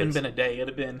seen his even face. been a day. It'd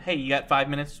have been, hey, you got 5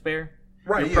 minutes to spare?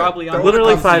 Right, You're yeah. probably on Throw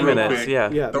Literally in the costume 5 real minutes. quick. Yeah.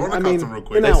 Yeah, Throw in the I mean, costume real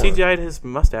quick. an They hour. CGI'd his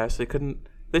mustache. They couldn't.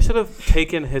 They should have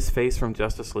taken his face from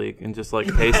Justice League and just like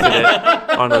pasted it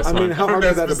on this I one. mean, how From hard that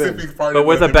could that have been? specific part But of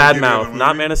with the a bad beginning of the mouth, not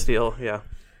movie. Man of Steel. Yeah,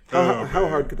 How man.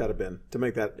 hard could that have been to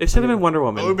make that? it should have been Wonder It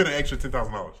would have Woman been an extra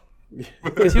 $10,000.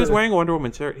 because he was wearing a Wonder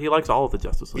Woman shirt. He likes all of the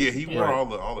Justice League. Yeah, he wore all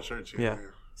the shirts. Yeah.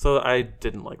 So I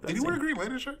didn't like that. Did he wear a scene. Green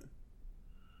Lantern shirt?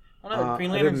 Well, no, Green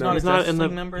I Lantern's didn't not a know. He's not Justice in the-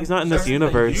 League member. he's not in this Sir,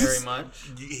 universe. Thank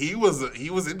you very much. He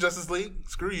was in Justice League.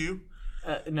 Screw you.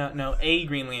 No, a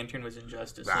Green Lantern was in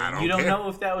Justice League. Nah, I don't You don't care. know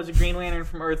if that was a Green Lantern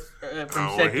from Earth, from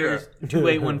I don't hear Sector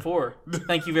 2814.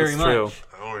 Thank you very It's much. true.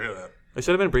 I don't hear that. It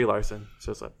should have been Brie Larson. It's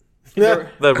just like Yeah.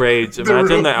 the rage.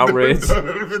 Imagine the outrage. That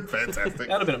would have been fantastic. That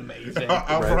would have been amazing.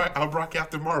 I'll rock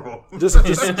Captain Marvel. Just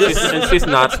And she's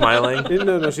not smiling.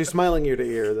 no, she's smiling ear to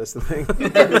ear. That's the thing.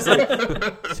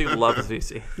 She loves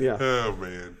VC. Yeah. Oh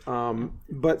man.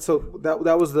 But so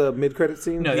that was the mid credit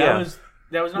scene. No, Yeah.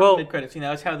 that was not Well- the mid-credit scene.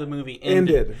 That was how the movie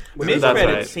ended. ended. That's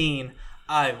Mid-credit right. scene,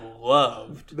 I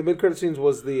loved. The mid credit scenes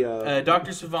was the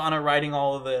Dr. Savannah writing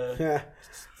all of the yeah.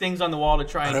 things on the wall to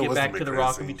try and that get was the back to the mid-credit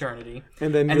Rock of scene. Eternity.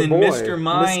 And then And your then boy, Mr.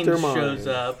 Mind Mr. Mind. shows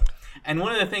up. And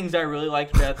one of the things I really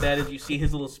liked about that is you see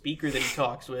his little speaker that he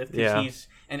talks with. 'Cause Yeah. he's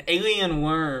an alien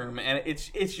worm, and it's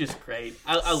just great.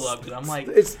 I loved it. I'm like,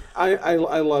 It's I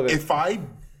love it. If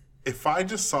I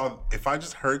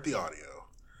just heard the audio,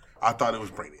 I thought it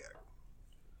was Brainiac.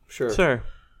 Sure. Sure,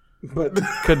 But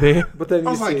could be. but then I you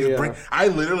was like, see I looked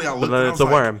But at then it, I it's was a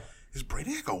like, worm. Is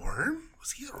Brainiac a worm?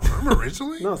 Was he a worm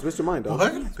originally? no, it's Mr. Mind. Dog.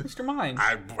 What? Mr. Mind.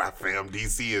 I fam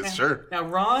DC is sure. Now,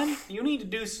 Ron, you need to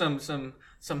do some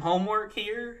homework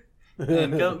here,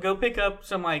 and go pick up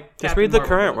some like. Just Captain read the Marvel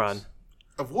current books.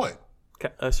 run. Of what?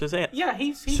 Shazam. Yeah,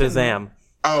 he's in Shazam.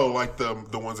 Oh, like the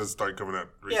ones that started coming out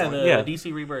there. Yeah, recently. the Yeah.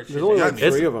 DC Rebirth. There's only like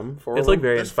It's- three of them. Four It's of like them.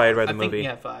 very There's inspired by five. the I think movie.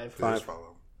 yeah, five. Just follow.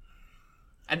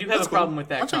 I do have That's a problem cool. with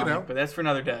that I'll check it comic, out. but that's for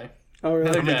another day. Oh really?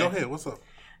 I mean, go Okay. ahead. What's up?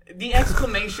 The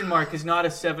exclamation mark is not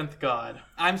a seventh god.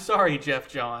 I'm sorry, Jeff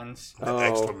Johns. The Oh.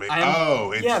 exclamation. I'm- Oh,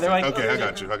 interesting. yeah, they're like, okay, oh, I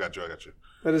got you.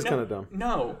 That is kind of dumb.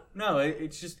 No,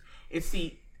 it's just it's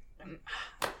the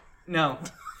no,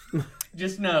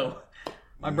 just no.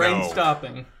 My brain's No.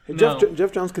 stopping. No.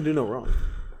 Jeff Johns can do no wrong.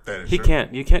 That is He true.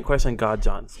 can't. You can't question God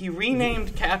Johns. He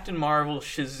renamed Captain Marvel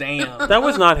Shazam. That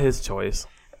was not his choice.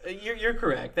 You're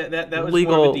correct. That was more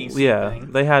Legal. of a DC Yeah,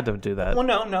 thing. they had to do that. Well,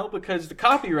 no, because the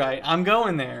copyright. I'm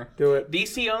going there. Do it.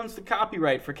 DC owns the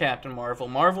copyright for Captain Marvel.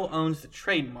 Marvel owns the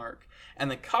trademark,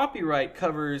 and the copyright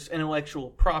covers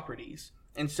intellectual properties.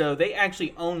 And so they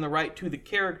actually own the right to the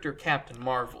character Captain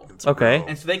Marvel. It's Okay. real.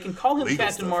 And so they can call him Legal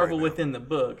Captain stuff Marvel right now. within the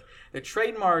book. The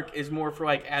trademark is more for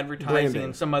like advertising Branding.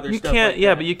 and some other You stuff. can't. like Yeah,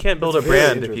 that. but you can't build It's a very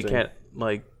brand if you interesting. can't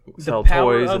like the sell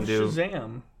power toys of and do.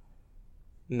 Shazam.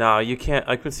 No, you can't.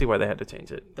 I could see why they had to change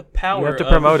it. The power You have to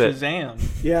of promote it. Shazam.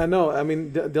 Yeah, no, I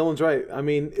mean Dylan's right. I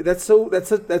mean that's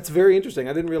very interesting.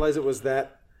 I didn't realize it was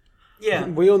that. Yeah.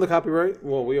 We own the copyright.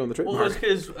 Well, we own the Well, it was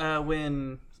trademark. because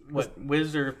when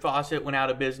Wizard Fawcett went out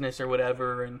of business or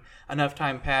whatever, and enough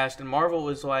time passed, and Marvel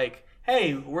was like,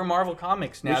 "Hey, we're Marvel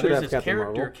Comics now. should There's have this Captain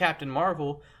character, Marvel." Captain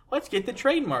Marvel. Let's get the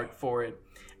trademark for it."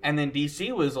 And then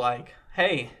DC was like,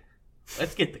 "Hey,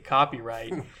 let's get the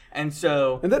copyright." And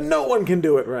so, And then no one can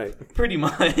do it right. pretty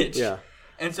much, Yeah.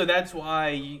 And so that's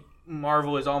why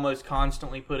Marvel is almost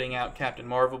constantly putting out Captain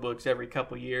Marvel books every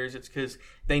couple years. It's because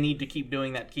they need to keep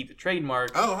doing that to keep the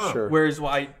trademark. Oh, huh. Sure. Whereas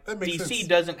why That makes DC sense.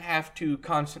 doesn't have to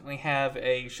constantly have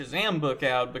a Shazam book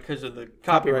out because of the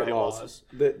copyright laws.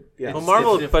 Yeah. Well,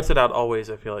 Marvel different. puts it out always.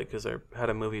 I feel like because they had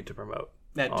a movie to promote.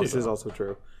 That This too. is also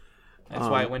true. That's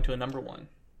why it went to a number one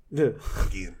Yeah.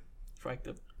 Again. for like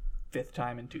the 5th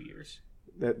time in 2 years.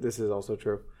 This is also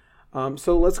true.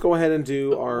 So let's go ahead and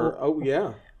do our. Oh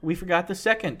yeah. We forgot the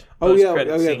second Oh yeah.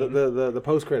 post-credit Oh yeah. scene, The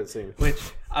post credit scene. which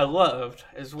I loved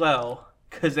as well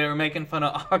because they were making fun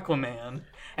of Aquaman,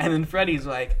 and then Freddy's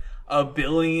like, "A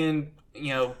billion,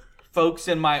 folks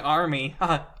in my army."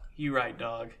 You right,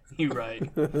 dog. You right,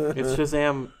 It's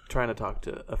Shazam trying to talk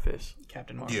to a fish.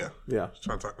 Captain Marvel. Yeah. Yeah.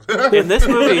 Trying to talk. In this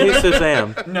movie, he's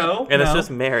Shazam, No, and it's no. just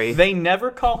Mary. They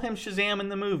never call him Shazam in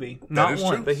the movie. Not is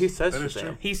once. true. But he says That is Shazam.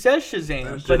 true. He says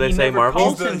Shazam, Did but they he say never Marvel?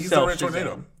 calls He's the himself Red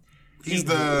Tornado. Shazam. He's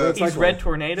the Cyclone. Red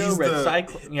Tornado, he's Red the-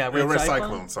 Cyclone. Yeah, Red Red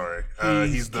Cyclone. Sorry.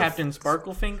 He's the Captain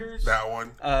Sparklefingers. That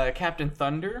one. Captain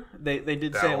Thunder. They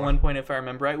did That say at one. one point, if I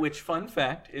remember right, which, fun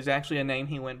fact, is actually a name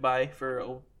he went by for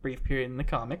a brief period in the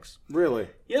comics. Really.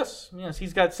 Yes,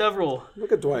 he's got several.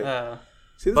 Look at Dwight. Well,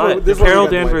 See, this is But why- this is why we Carol got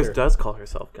Dwight Danvers here. does call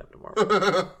herself Captain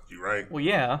Marvel. You're right.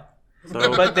 yeah,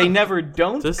 So but they never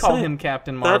don't Just call saying. him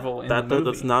Captain Marvel in the movie.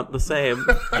 That's not the same.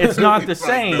 It's not the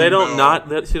same. They don't No. not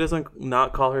that she doesn't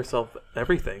not call herself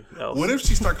everything else. What if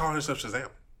she start calling herself Shazam?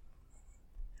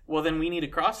 Well, then we need a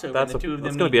crossover. that's the two of them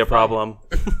that's going to need be a fight. problem.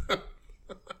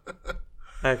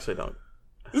 I actually don't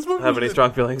This movie have was any good.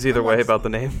 strong feelings either way about the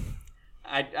name.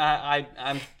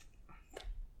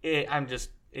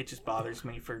 It just bothers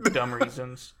me for dumb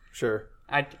reasons. Sure.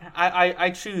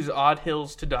 I choose Odd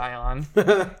Hills to Die On,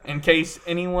 in case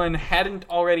anyone hadn't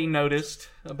already noticed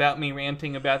about me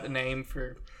ranting about the name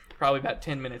for probably about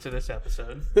 10 minutes of this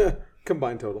episode.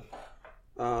 Combined total.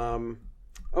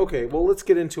 Okay, well, let's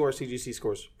get into our CGC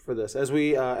scores for this. As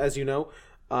you know,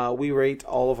 we rate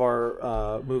all of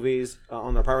our movies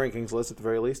on our Power Rankings list at the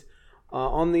very least.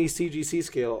 On the CGC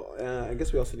scale, I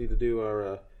guess we also need to do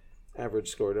our average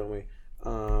score, don't we?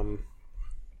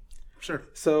 Sure.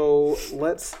 So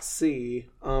let's see.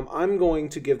 I'm going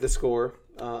to give the score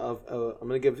I'm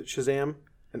going to give Shazam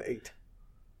an 8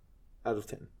 out of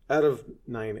 10. Out of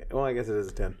 9. Well, I guess it is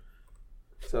a 10.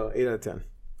 So 8 out of 10.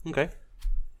 Okay.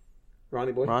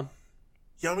 Ronnie boy? Ron?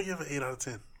 Yeah, I'm going to give it 8 out of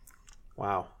 10.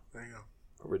 Wow. There you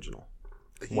go. Original.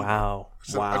 Wow.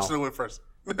 Wow. I should have went first.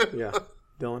 Yeah.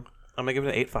 Dylan? I'm gonna give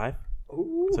it an 8.5.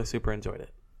 Ooh. So I super enjoyed it.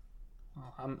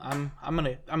 Oh, I'm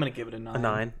gonna give it a 9. A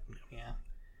 9. Yeah.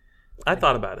 I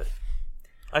thought about it.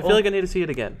 I feel Well- like I need to see it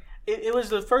again. It was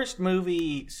the first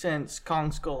movie since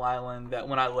Kong Skull Island that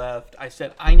when I left, I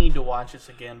said I need to watch this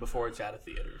again before it's out of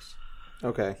theaters,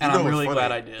 Okay. and You know I'm what's really funny?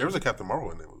 glad I did. There was a Captain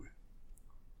Marvel in that movie.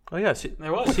 Oh yeah,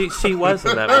 There was. she was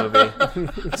in that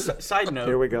movie. Side note.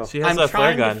 Here we go. She has I'm a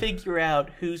flare trying gun. to figure out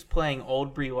who's playing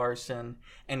old Brie Larson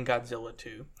in Godzilla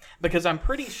 2. Because I'm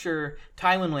pretty sure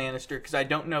Tywin Lannister, because I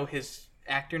don't know his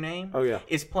actor name, Oh, yeah.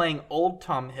 is playing old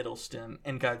Tom Hiddleston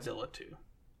in Godzilla 2.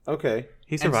 Okay.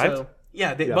 He And survived. so,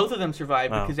 yeah, Yeah. both of them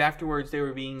survived Wow. because afterwards they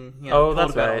were being Oh, told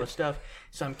that's about all right. this stuff.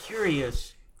 So I'm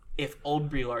curious if old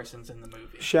Brie Larson's in the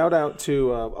movie. Shout out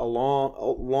to a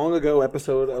long ago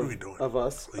episode What are we doing? of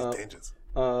us. These tangents.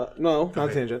 No, not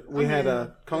Okay. tangent. We had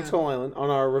Kong Skull Island on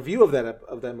our review of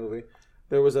that movie.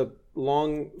 There was a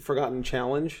long forgotten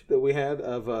challenge that we had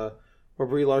of where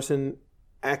Brie Larson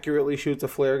accurately shoots a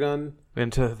flare gun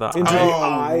into the into the Oh,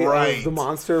 eye right. of the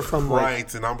monster from like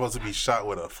Right, and I'm supposed to be shot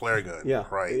with a flare gun. yeah,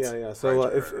 Right. yeah. So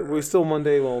Right, if right, we still one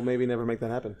day will maybe never make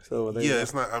that happen. So there you Yeah, go.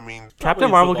 it's not, I mean, Captain Probably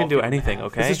Marvel football can do field anything. and a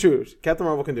half. Okay. This is true. Captain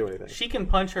Marvel can do anything. She can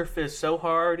punch her fist so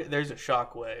hard, there's a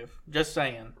shockwave. Just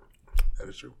saying. that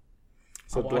is true.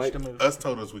 So I watched Dwight, a movie. Us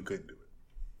told us we couldn't do it.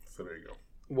 So there you go.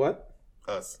 what?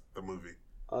 Us, the movie.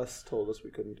 Us told us we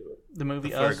couldn't do it. The movie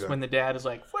The flare Us, gun. when the dad is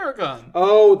like, flare gun.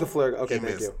 Oh, the flare. Okay, He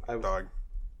thank missed. you. Dog.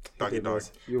 Doggy did dog.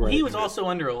 miss. You're right. He was also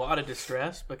under a lot of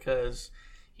distress because,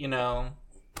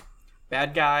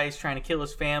 bad guys trying to kill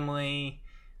his family,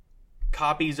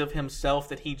 copies of himself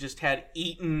that he just had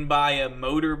eaten by a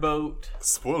motorboat.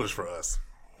 Spoilers for us.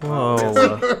 Whoa.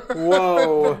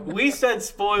 Whoa. We said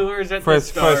spoilers at for the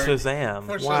start. Shazam.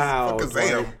 Wow, For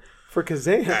Kazam. For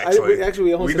Kazam. Actually,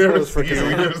 we only said spoilers for yeah,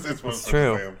 we Kazam. never said spoilers It's for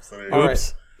true. Kazam. So there you All go. right.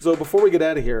 Oops. So before we get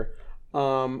out of here,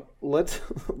 let's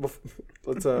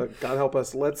God help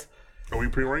us. Let's Are we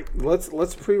pre-ranked?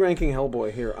 pre-ranking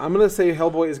Hellboy here. I'm gonna say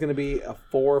Hellboy is gonna be a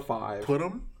 4 or 5. Put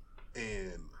them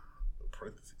in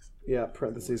parentheses. Yeah,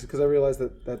 parentheses, because I realize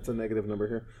that that's a negative number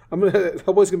here.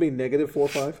 Hellboy's gonna be negative 4 or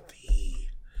 5.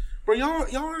 Bro,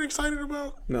 y'all aren't excited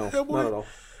about No, Hellboy? not at all.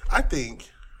 I think.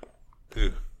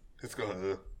 Let's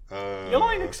go. You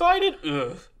ain't excited?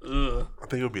 Ugh. I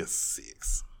think it'll be a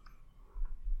 6.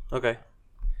 Okay.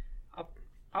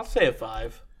 I'll say a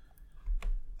 5.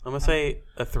 I'm gonna say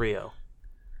a 3-0.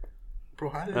 Bro,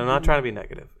 how did And I'm not trying to be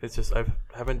negative. It's just I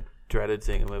haven't dreaded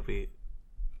seeing a movie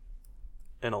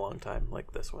in a long time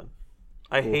like this one.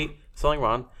 I hate selling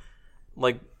Ron.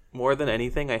 Like more than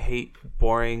anything, I hate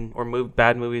boring or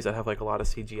bad movies that have like a lot of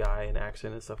CGI and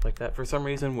action and stuff like that. For some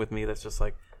reason, with me, that's just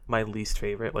like my least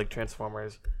favorite. Like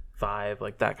Transformers 5,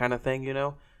 like that kind of thing,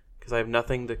 because I have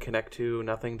nothing to connect to,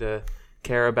 nothing to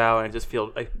care about, and I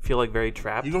feel like very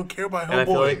trapped. You don't care about and I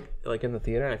feel Hellboy? like in the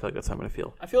theater, and I feel like that's how I'm gonna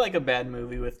feel. I feel like a bad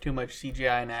movie with too much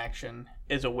CGI and action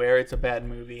is aware it's a bad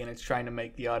movie and it's trying to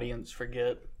make the audience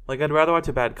forget. Like I'd rather watch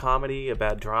a bad comedy, a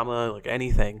bad drama, like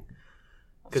anything,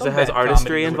 because Some it has bad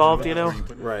artistry comedy is involved, Where you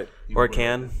put it? Right. or it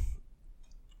can.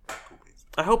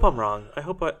 I hope I'm wrong. I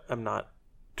hope I'm not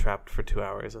trapped for 2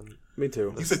 hours. And Me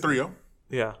too. You said 3-0?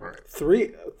 yeah,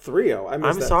 3-0. I missed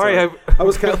I'm that. sorry. I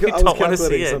was really I was don't want to see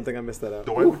calculating it. something. I missed that out.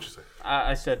 Dwight, what'd you say?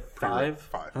 I said 5.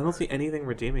 5. I don't see anything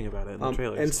redeeming about it in the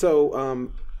trailers. And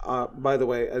so, by the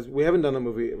way, as we haven't done a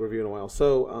movie review in a while,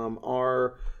 so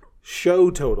our show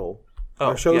total,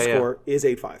 our show yeah, yeah. score is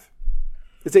 8.5.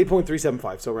 It's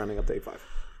 8.375, so rounding up to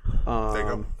 8.5. There you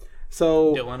go.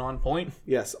 So Dylan on point.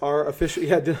 yes, our official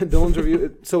Dylan's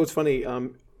review. So it's funny.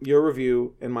 Your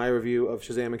review and my review of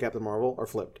Shazam and Captain Marvel are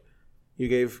flipped. You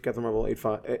gave Captain Marvel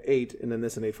 8, and then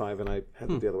this an 8.5, and I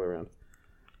had it the other way around.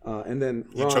 And then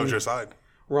You Ron, chose your side.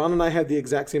 Ron and I had the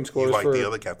exact same You scores like for the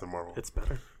other Captain Marvel. it's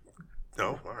better.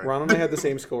 No? All right. Ron and I had the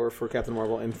same score for Captain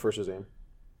Marvel and for Shazam.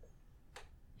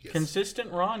 Yes.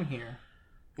 Consistent Ron here.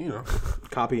 You know.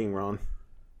 Copying Ron,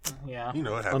 Yeah. You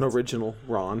know it happens. unoriginal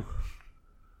Ron.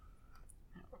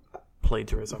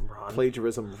 Plagiarism, Ron.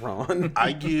 Plagiarism, Ron.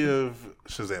 I give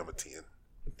Shazam a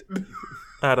 10.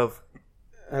 Out of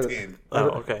 10.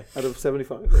 okay. Out of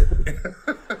 75.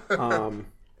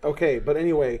 Okay, but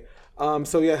anyway,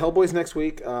 so yeah, Hellboy's next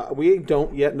week. We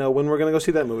don't yet know when we're gonna go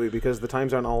see that movie because the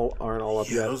times aren't all up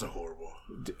Yeah, yet. those are horrible.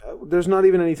 There's not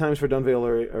even any times for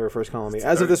Dunvale or First Colony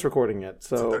as of this recording yet.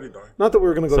 So 10:30, dog. not that we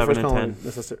were gonna go to 7 First and Colony 10.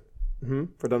 necessarily.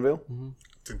 For Dunvale.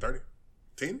 10:30.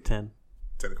 10? 10.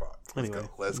 10 o'clock. Let's Anyway. go.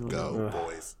 Let's go,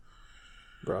 boys.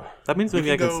 Bro. That means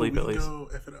maybe I can sleep at we least. Go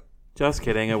F it up. Just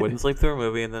kidding. I wouldn't sleep through a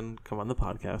movie and then come on the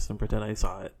podcast and pretend I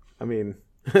saw it. I mean,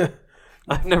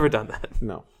 I've never done that.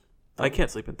 no. I can't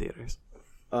sleep in theaters.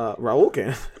 Raul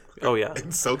can. Oh, yeah.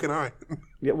 And so can I.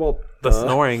 Yeah, well, The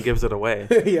snoring gives it away.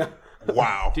 yeah.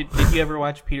 Wow. Did you ever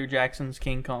watch Peter Jackson's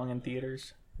King Kong in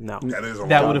theaters? No. That is a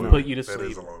That long would have movie. put you to That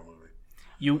sleep. is a long movie.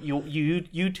 You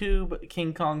YouTube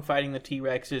King Kong fighting the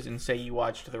T-Rexes and say you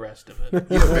watched the rest of it.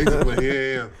 Yeah, basically.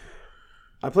 Yeah.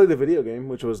 I played the video game,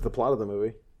 which was the plot of the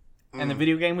movie. And the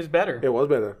video game was better. It was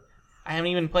better. I haven't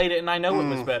even played it, and I know it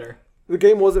was better. The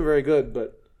game wasn't very good,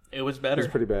 but It was it better. was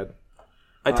pretty bad.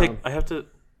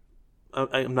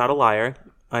 I'm not a liar.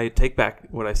 I take back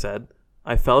what I said.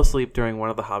 I fell asleep during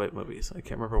one of the Hobbit movies. I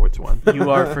can't remember which one.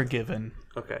 You are forgiven.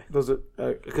 Okay. Those are,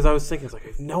 Because I was thinking, I was like,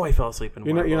 I know I fell asleep in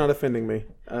you're one not of them. offending me.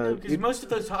 Because most of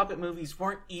those Hobbit movies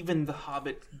weren't even the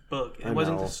Hobbit book. It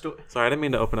wasn't know. the story. Sorry, I didn't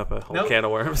mean to open up a whole Nope. can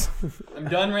of worms. I'm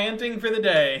done ranting for the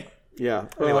day. Yeah.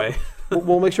 Anyway.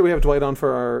 We'll make sure we have Dwight on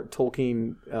for our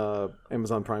Tolkien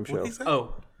Amazon Prime show. What did he say?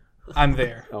 Oh, I'm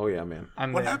there. Oh yeah, man.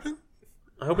 I'm What there. happened?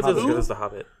 I hope it's as good as the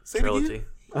Hobbit Say it again? trilogy.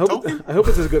 I hope Tolkien? I hope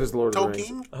it's as good as Lord of the Rings.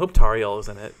 Tolkien? I hope Tariel is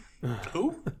in it.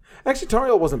 Who? Actually,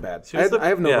 Tariel wasn't bad. She was I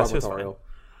have no yeah, problem she with was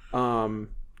Tariel.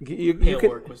 You Pale can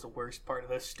Work was the worst part of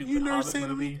those stupid You never Hobbit seen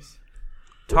movies.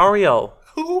 Tariel.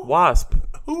 Who? Wasp.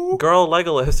 Who? Girl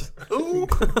Legolas. Who?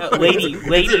 Lady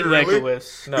really?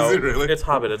 Legolas. No, Is it really? it's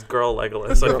Hobbit. It's Girl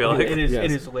Legolas, I feel like. It is. Yes.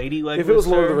 It is Lady Legolas. if it was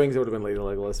Lord of the sir. Rings, it would have been Lady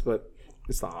Legolas, but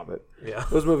it's the Hobbit. Yeah.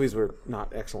 Those movies were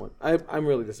not excellent. I'm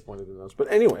really disappointed in those. But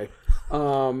anyway,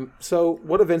 so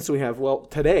what events do we have? Well,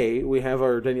 today we have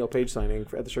our Danielle Page signing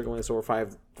at the Sugarland Store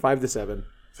 5 to 7.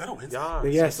 Is that a Wednesday? Yeah.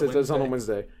 Yes, it's a it's on a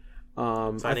Wednesday.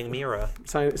 Signing Mira.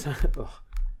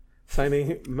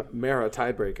 Signing Mara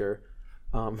Tidebreaker.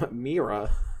 Mira,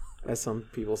 as some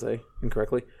people say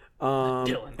incorrectly.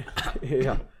 Dylan.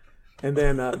 Yeah. And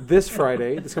then this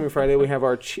coming Friday, we have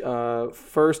our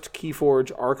first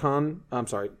Keyforge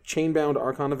Chainbound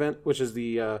Archon event, which is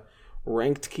the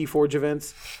ranked Keyforge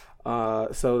events.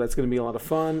 So that's going to be a lot of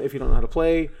fun. If you don't know how to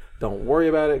play, don't worry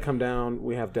about it. Come down.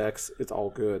 We have decks. It's all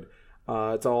good.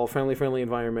 It's all friendly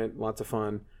environment. Lots of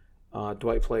fun.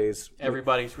 Dwight plays.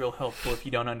 Everybody's real helpful if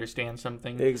you don't understand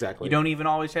something. Exactly. You don't even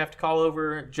always have to call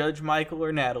over Judge Michael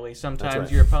or Natalie. Sometimes right.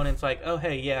 your opponent's like, "Oh,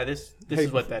 hey, yeah, this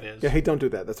is what that is." Yeah, hey, don't do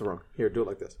that. That's wrong. Here, do it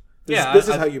like this. Yeah, This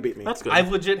is I- how you beat me. That's good.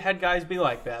 I've legit had guys be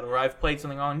like that, or I've played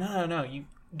something on. No, you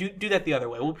do that the other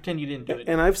way. We'll pretend you didn't do it.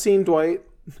 And I've seen Dwight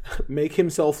make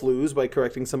himself lose by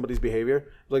correcting somebody's behavior.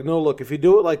 Like, no, look, if you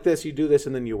do it like this, you do this,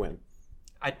 and then you win.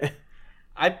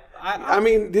 I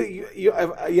mean,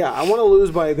 I want to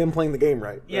lose by them playing the game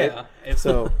right. yeah.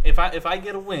 So- If I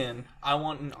get a win, I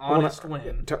want an honest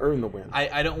win. to earn the win.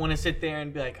 I don't want to sit there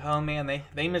and be like, oh man, they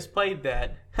misplayed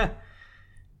that.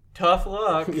 Tough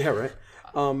luck. Yeah, right.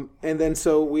 And then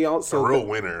so we also A real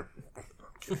winner.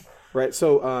 right.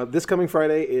 So this coming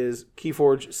Friday is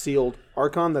Keyforge sealed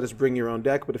Archon. That is bring your own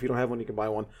deck, but if you don't have one, you can buy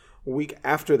one. A week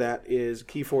after that is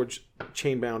Keyforge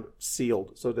Chainbound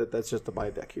sealed. So that's just to buy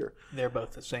a deck here. They're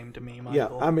both the same to me,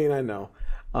 Michael. Yeah, I mean, I know.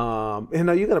 And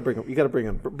now you got to bring them. You got to bring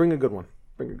a good one.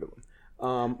 Bring a good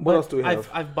one. What else do we have?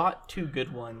 I've bought two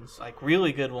good ones, like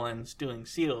really good ones, doing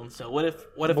sealed. So what if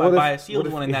I buy a sealed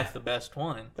one and that's the best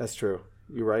one? That's true.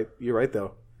 You're right. You're right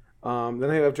though. Then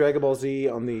I have Dragon Ball Z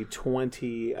on the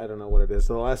 20. I don't know what it is.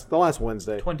 The last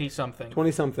Wednesday. 20-something.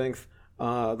 20-something.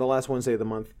 The last Wednesday of the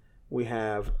month. We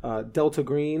have Delta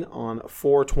Green on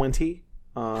 420.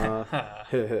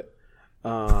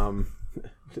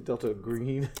 Delta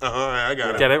Green. I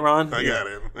got it. Get it, Ron? I got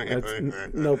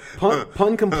it. No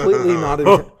pun completely not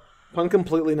pun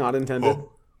completely not intended.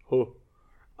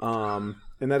 And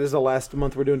that is the last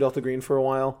month we're doing Delta Green for a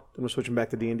while. Then we're switching back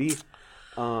to D&D.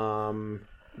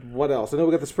 What else? I know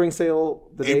we got the spring sale.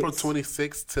 The April dates.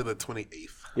 26th to the 28th.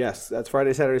 Yes, that's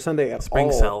Friday, Saturday, Sunday at Spring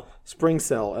all sale. Spring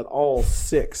sale at all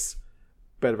 6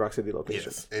 Bedrock City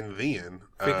locations. Yes, and then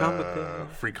Free comic book day.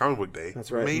 Free comic book day.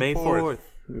 That's right. May 4th.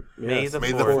 May Yes. the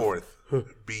May the 4th. 4th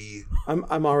be.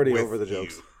 I'm already With over the you.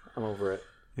 jokes. I'm over it.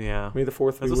 Yeah. May the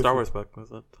 4th. That's a Star Wars book,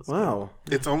 was it? That's Wow.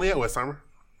 It's only at Westheimer.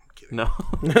 No.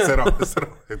 It's at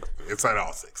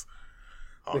all 6.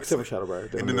 Except for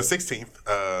Shadowbriar. And then the 16th,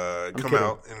 come kidding.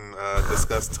 out and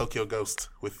discuss Tokyo Ghost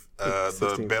with the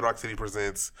 16th. Bedrock City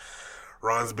Presents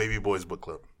Ron's Baby Boys Book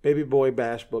Club. Baby Boy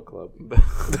Bash Book Club.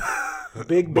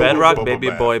 Big Bedrock Bubble Baby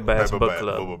Bath. Boy Bass Bubble Book Bath.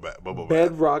 Club. Bubble Bath.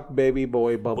 Bedrock Baby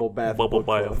Boy Bubble Bath. Bubble Book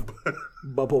Bath. Club.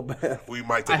 Bubble Bath. We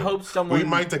might I take. hope someone We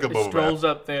might take a bubble strolls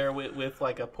bath. up there with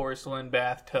like a porcelain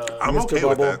bathtub. I'm Mr. okay Bubble.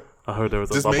 with that. I heard there was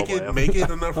a Just bubble make it bath. make it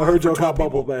enough. I room heard for you 12 about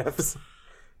bubble people. baths.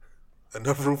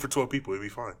 Enough room for 12 people. It'd be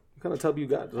fine. What kind of tub you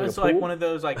got? It's a like pool? one of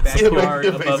those like Yeah, backyard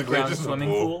basically, above ground just a swimming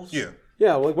pool. pools. Yeah.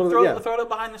 Yeah, like one of the Throw it up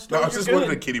behind the store. No, it's you're just one of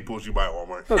good. the kiddie pools you buy at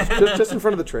Walmart. No, just in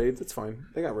front of the trades. It's fine.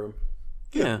 They got room.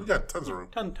 Yeah. We got tons of room.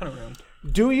 Ton of room.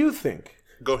 Do you think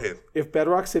Go ahead. if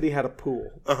Bedrock City had a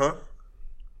pool?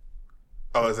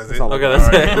 Oh, is that it? all. Okay, that's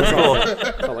All right. it. Cool.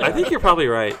 That's all I think you're probably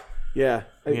right. Yeah.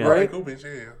 Yeah. All right, Right? cool, bitch.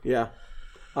 Yeah.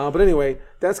 Yeah. But anyway,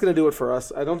 that's going to do it for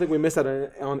us. I don't think we missed out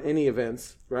on any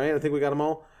events, right? I think we got them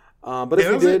all. But Yeah, if we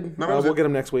that was it. did, No, that was we'll it. get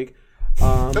them next week.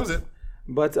 That was it.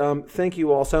 But thank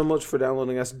you all so much for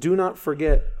downloading us. Do not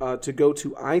forget to go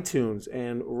to iTunes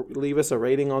and leave us a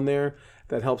rating on there.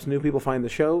 That helps new people find the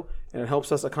show, and it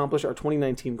helps us accomplish our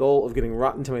 2019 goal of getting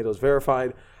Rotten Tomatoes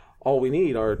verified. All we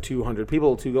need are 200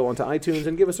 people to go onto iTunes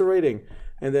and give us a rating,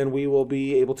 and then we will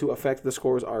be able to affect the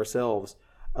scores ourselves,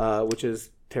 which is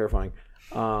terrifying.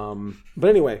 But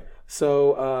anyway,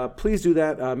 so please do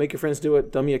that. Make your friends do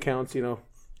it. Dummy accounts,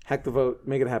 hack the vote,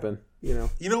 make it happen. You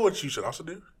know what you should also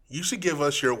do? You should give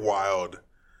us your wild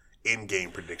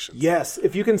in-game predictions. Yes,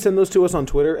 if you can send those to us on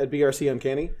Twitter at BRC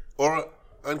Uncanny. Or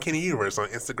Uncanny Universe on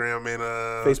Instagram and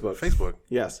Facebook.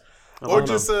 Yes. Or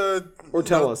just Or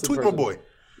tell us in Tweet my person. boy.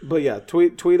 But yeah,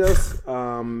 tweet us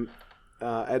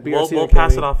at BRC We'll Uncanny.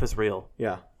 pass it off as real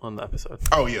Yeah. on the episode.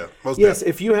 Oh yeah, most Yes, definitely.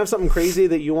 if you have something crazy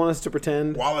that you want us to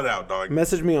pretend, Wall it out, dog.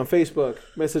 message me on Facebook.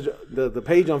 Message the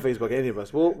page on Facebook. Any of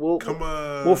us, we'll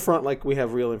we'll front like we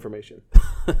have real information.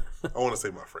 I want to say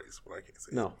my phrase, but I can't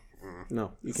say No, it.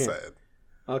 no, you It's can't.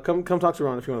 sad. Come talk to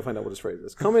Ron if you want to find out what his phrase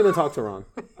is. Come in and talk to Ron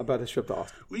about his trip to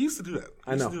Austin. We used to do that.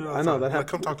 We I used know. to do it all I the know, time. that Like, happened.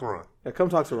 come talk to Ron. Yeah, come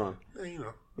talk to Ron. Yeah,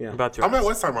 Yeah. About your I'm at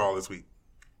house. Westheimer all this week.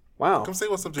 Wow. Come say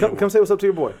what's up to Come say what's up to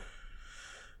your boy.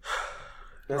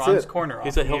 That's Ron's it. corner.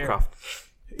 He's off at the air. Hillcroft.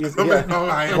 He's- I'm yeah. at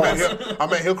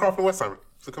Hillcroft and Westheimer.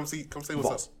 So come see what's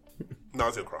Boss. up. No,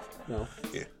 it's Hillcroft. No,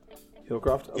 Yeah.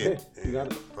 Hillcroft. Okay, Yeah. you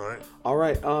got it. All right. All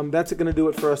right. That's going to do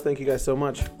it for us. Thank you guys so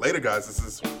much. Later, guys. This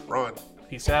is Ron.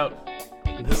 Peace out.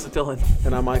 This is Dylan.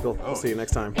 And I'm Michael. I'll see you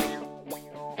next time.